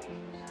worry.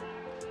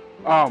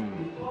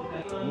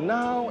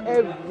 Now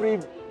every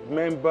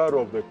member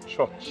of the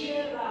church,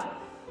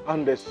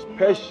 and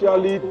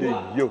especially the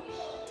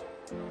youths,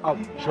 have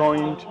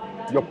joined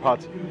your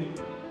party.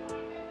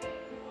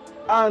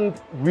 And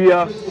we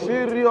are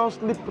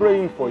seriously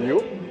praying for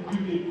you.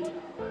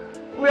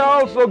 We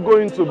are also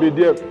going to be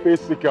there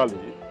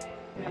physically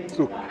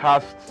to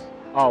cast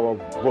our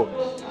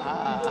votes.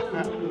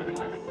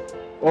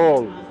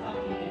 All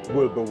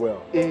will be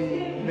well.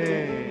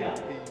 Amen.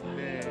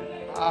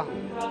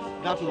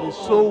 That will be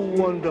so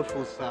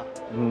wonderful, sir.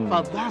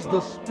 But that's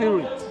the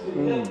spirit.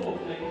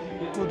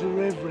 For the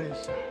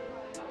reverence.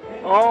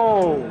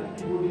 Oh,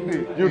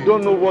 you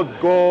don't know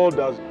what God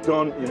has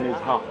done in his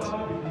heart.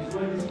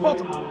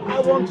 But I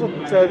want to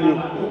tell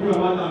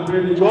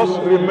you,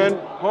 just remain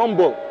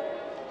humble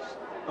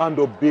and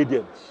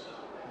obedient,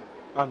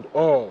 and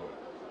all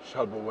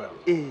shall be well.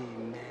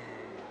 Amen.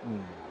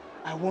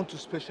 I want to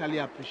specially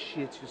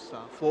appreciate you, sir,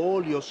 for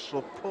all your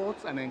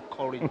support and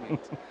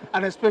encouragement.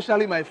 And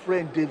especially my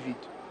friend David.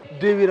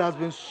 David has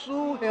been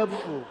so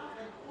helpful.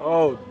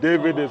 Oh,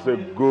 David is a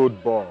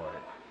good boy.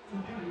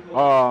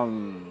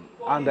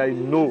 And I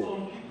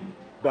know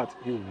that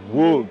he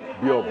will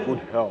be of good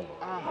health.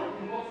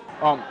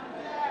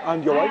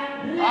 And your wife?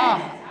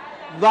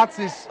 That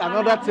is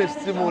another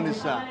testimony,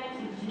 sir.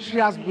 She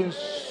has been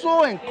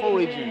so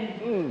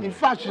encouraging. In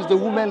fact, she's the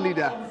woman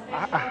leader.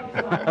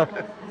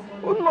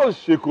 Oh, no,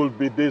 she could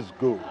be this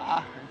good.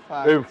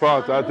 In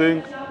fact, I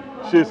think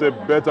she's a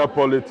better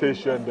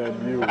politician than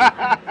you.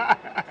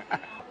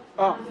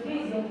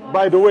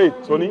 By the way,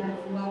 Tony,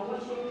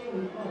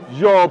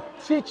 your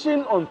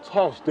teaching on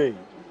Thursday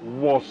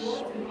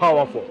was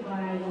powerful.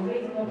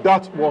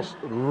 That was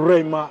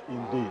Rhema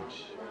indeed.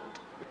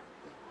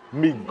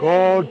 May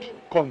God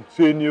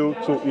continue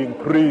to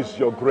increase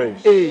your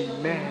grace.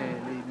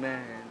 Amen.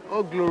 Amen.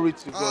 Oh, glory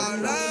to God.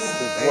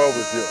 It's well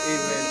with you.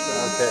 Amen, sir.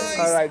 Okay.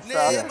 All right,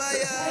 sir.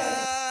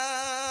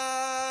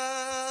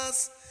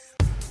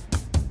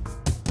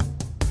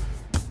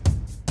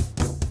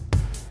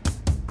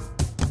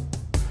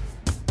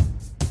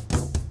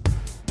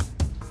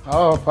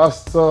 Oh,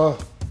 Pastor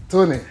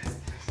Tony,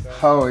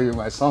 how are you,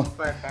 my son?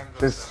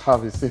 Please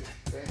have a seat.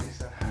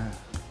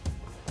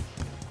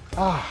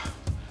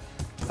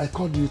 I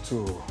called you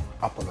to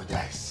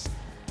apologize.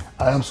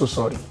 I am so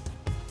sorry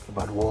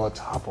about what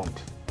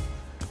happened.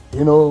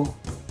 You know,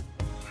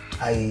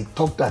 I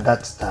talked at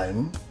that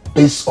time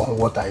based on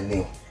what I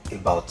knew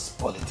about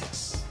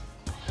politics.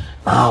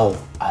 Now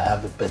I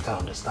have a better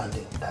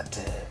understanding that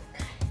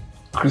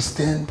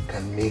Christian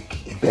can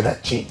make a better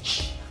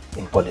change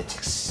in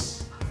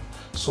politics.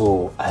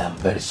 So I am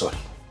very sorry.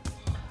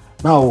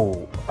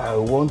 Now I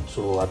want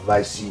to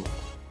advise you,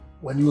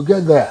 when you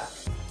get there,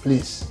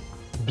 please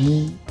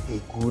be a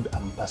good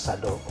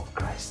ambassador of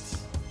Christ.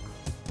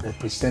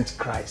 Represent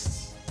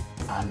Christ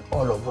and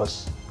all of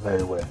us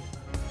very well.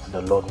 And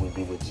the Lord will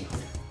be with you.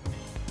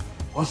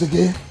 Once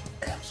again,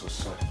 I am so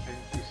sorry.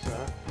 Thank you,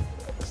 sir.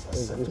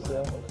 Thank you,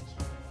 sir.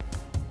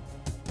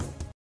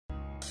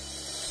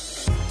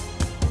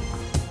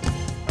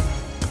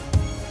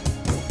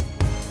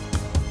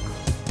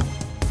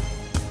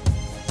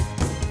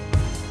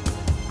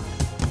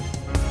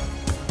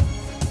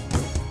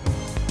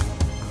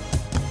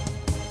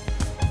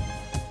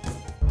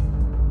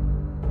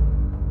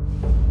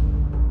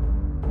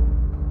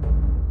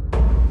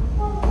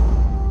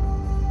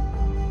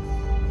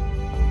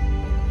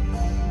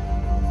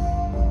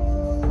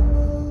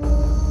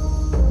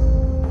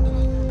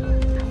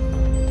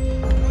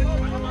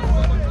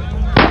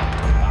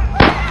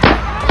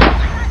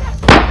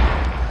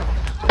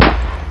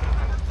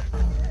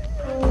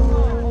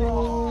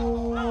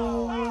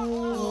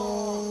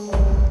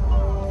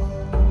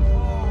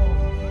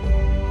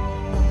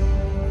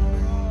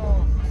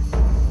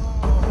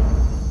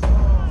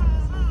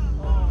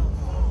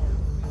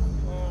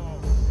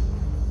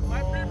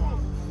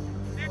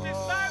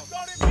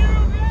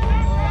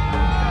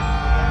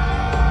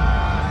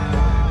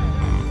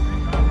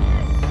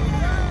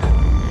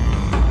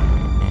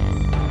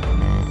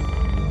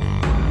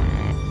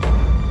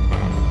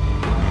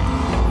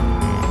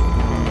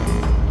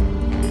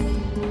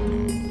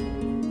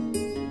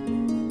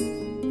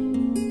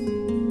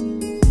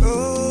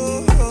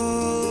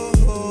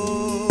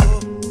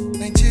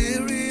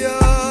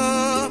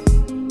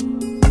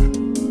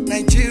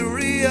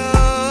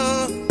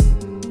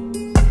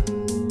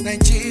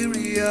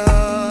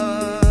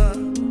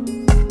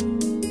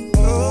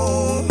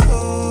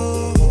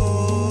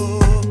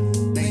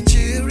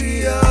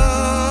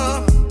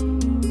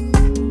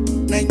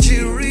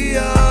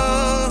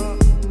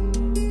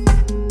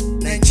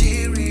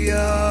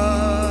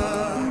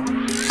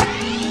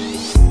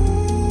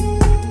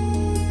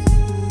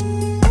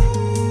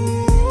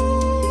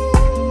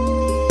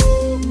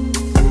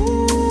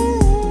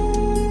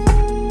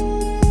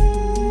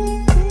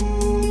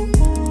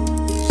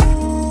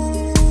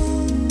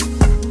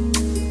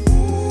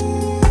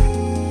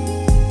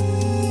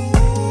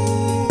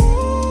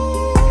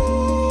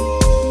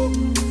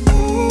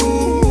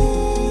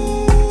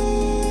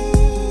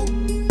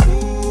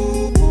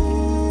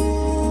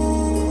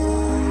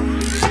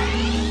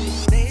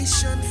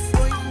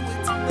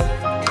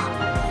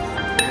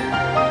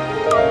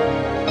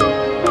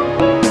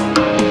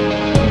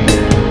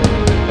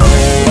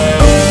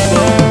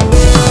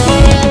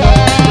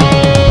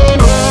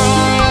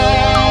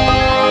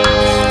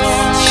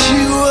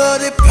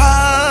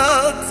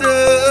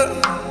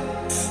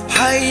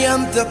 I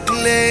am the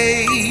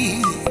clay.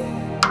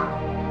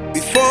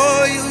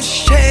 Before you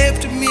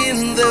shaped me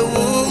in the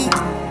womb,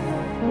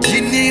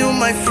 you knew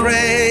my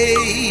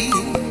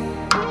frame.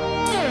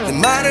 No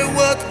matter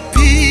what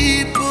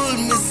people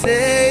may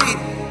say,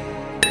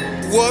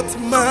 what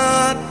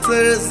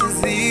matters is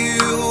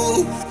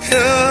you.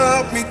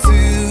 Help me to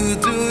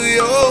do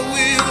your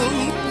will.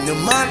 No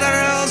matter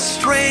how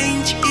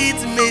strange it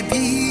may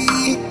be,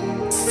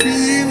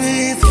 see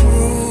me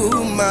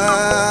through,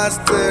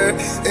 Master,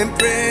 and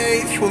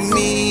pray for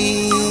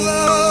me. You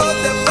are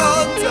the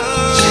potter.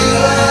 You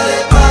are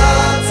the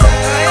potter.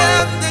 I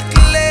am the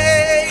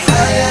clay.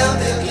 I am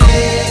the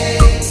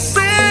clay.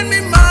 Send me,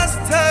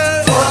 Master.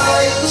 For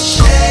you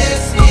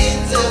shaped me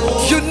in the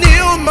womb. You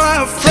knew my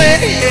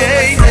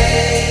frame.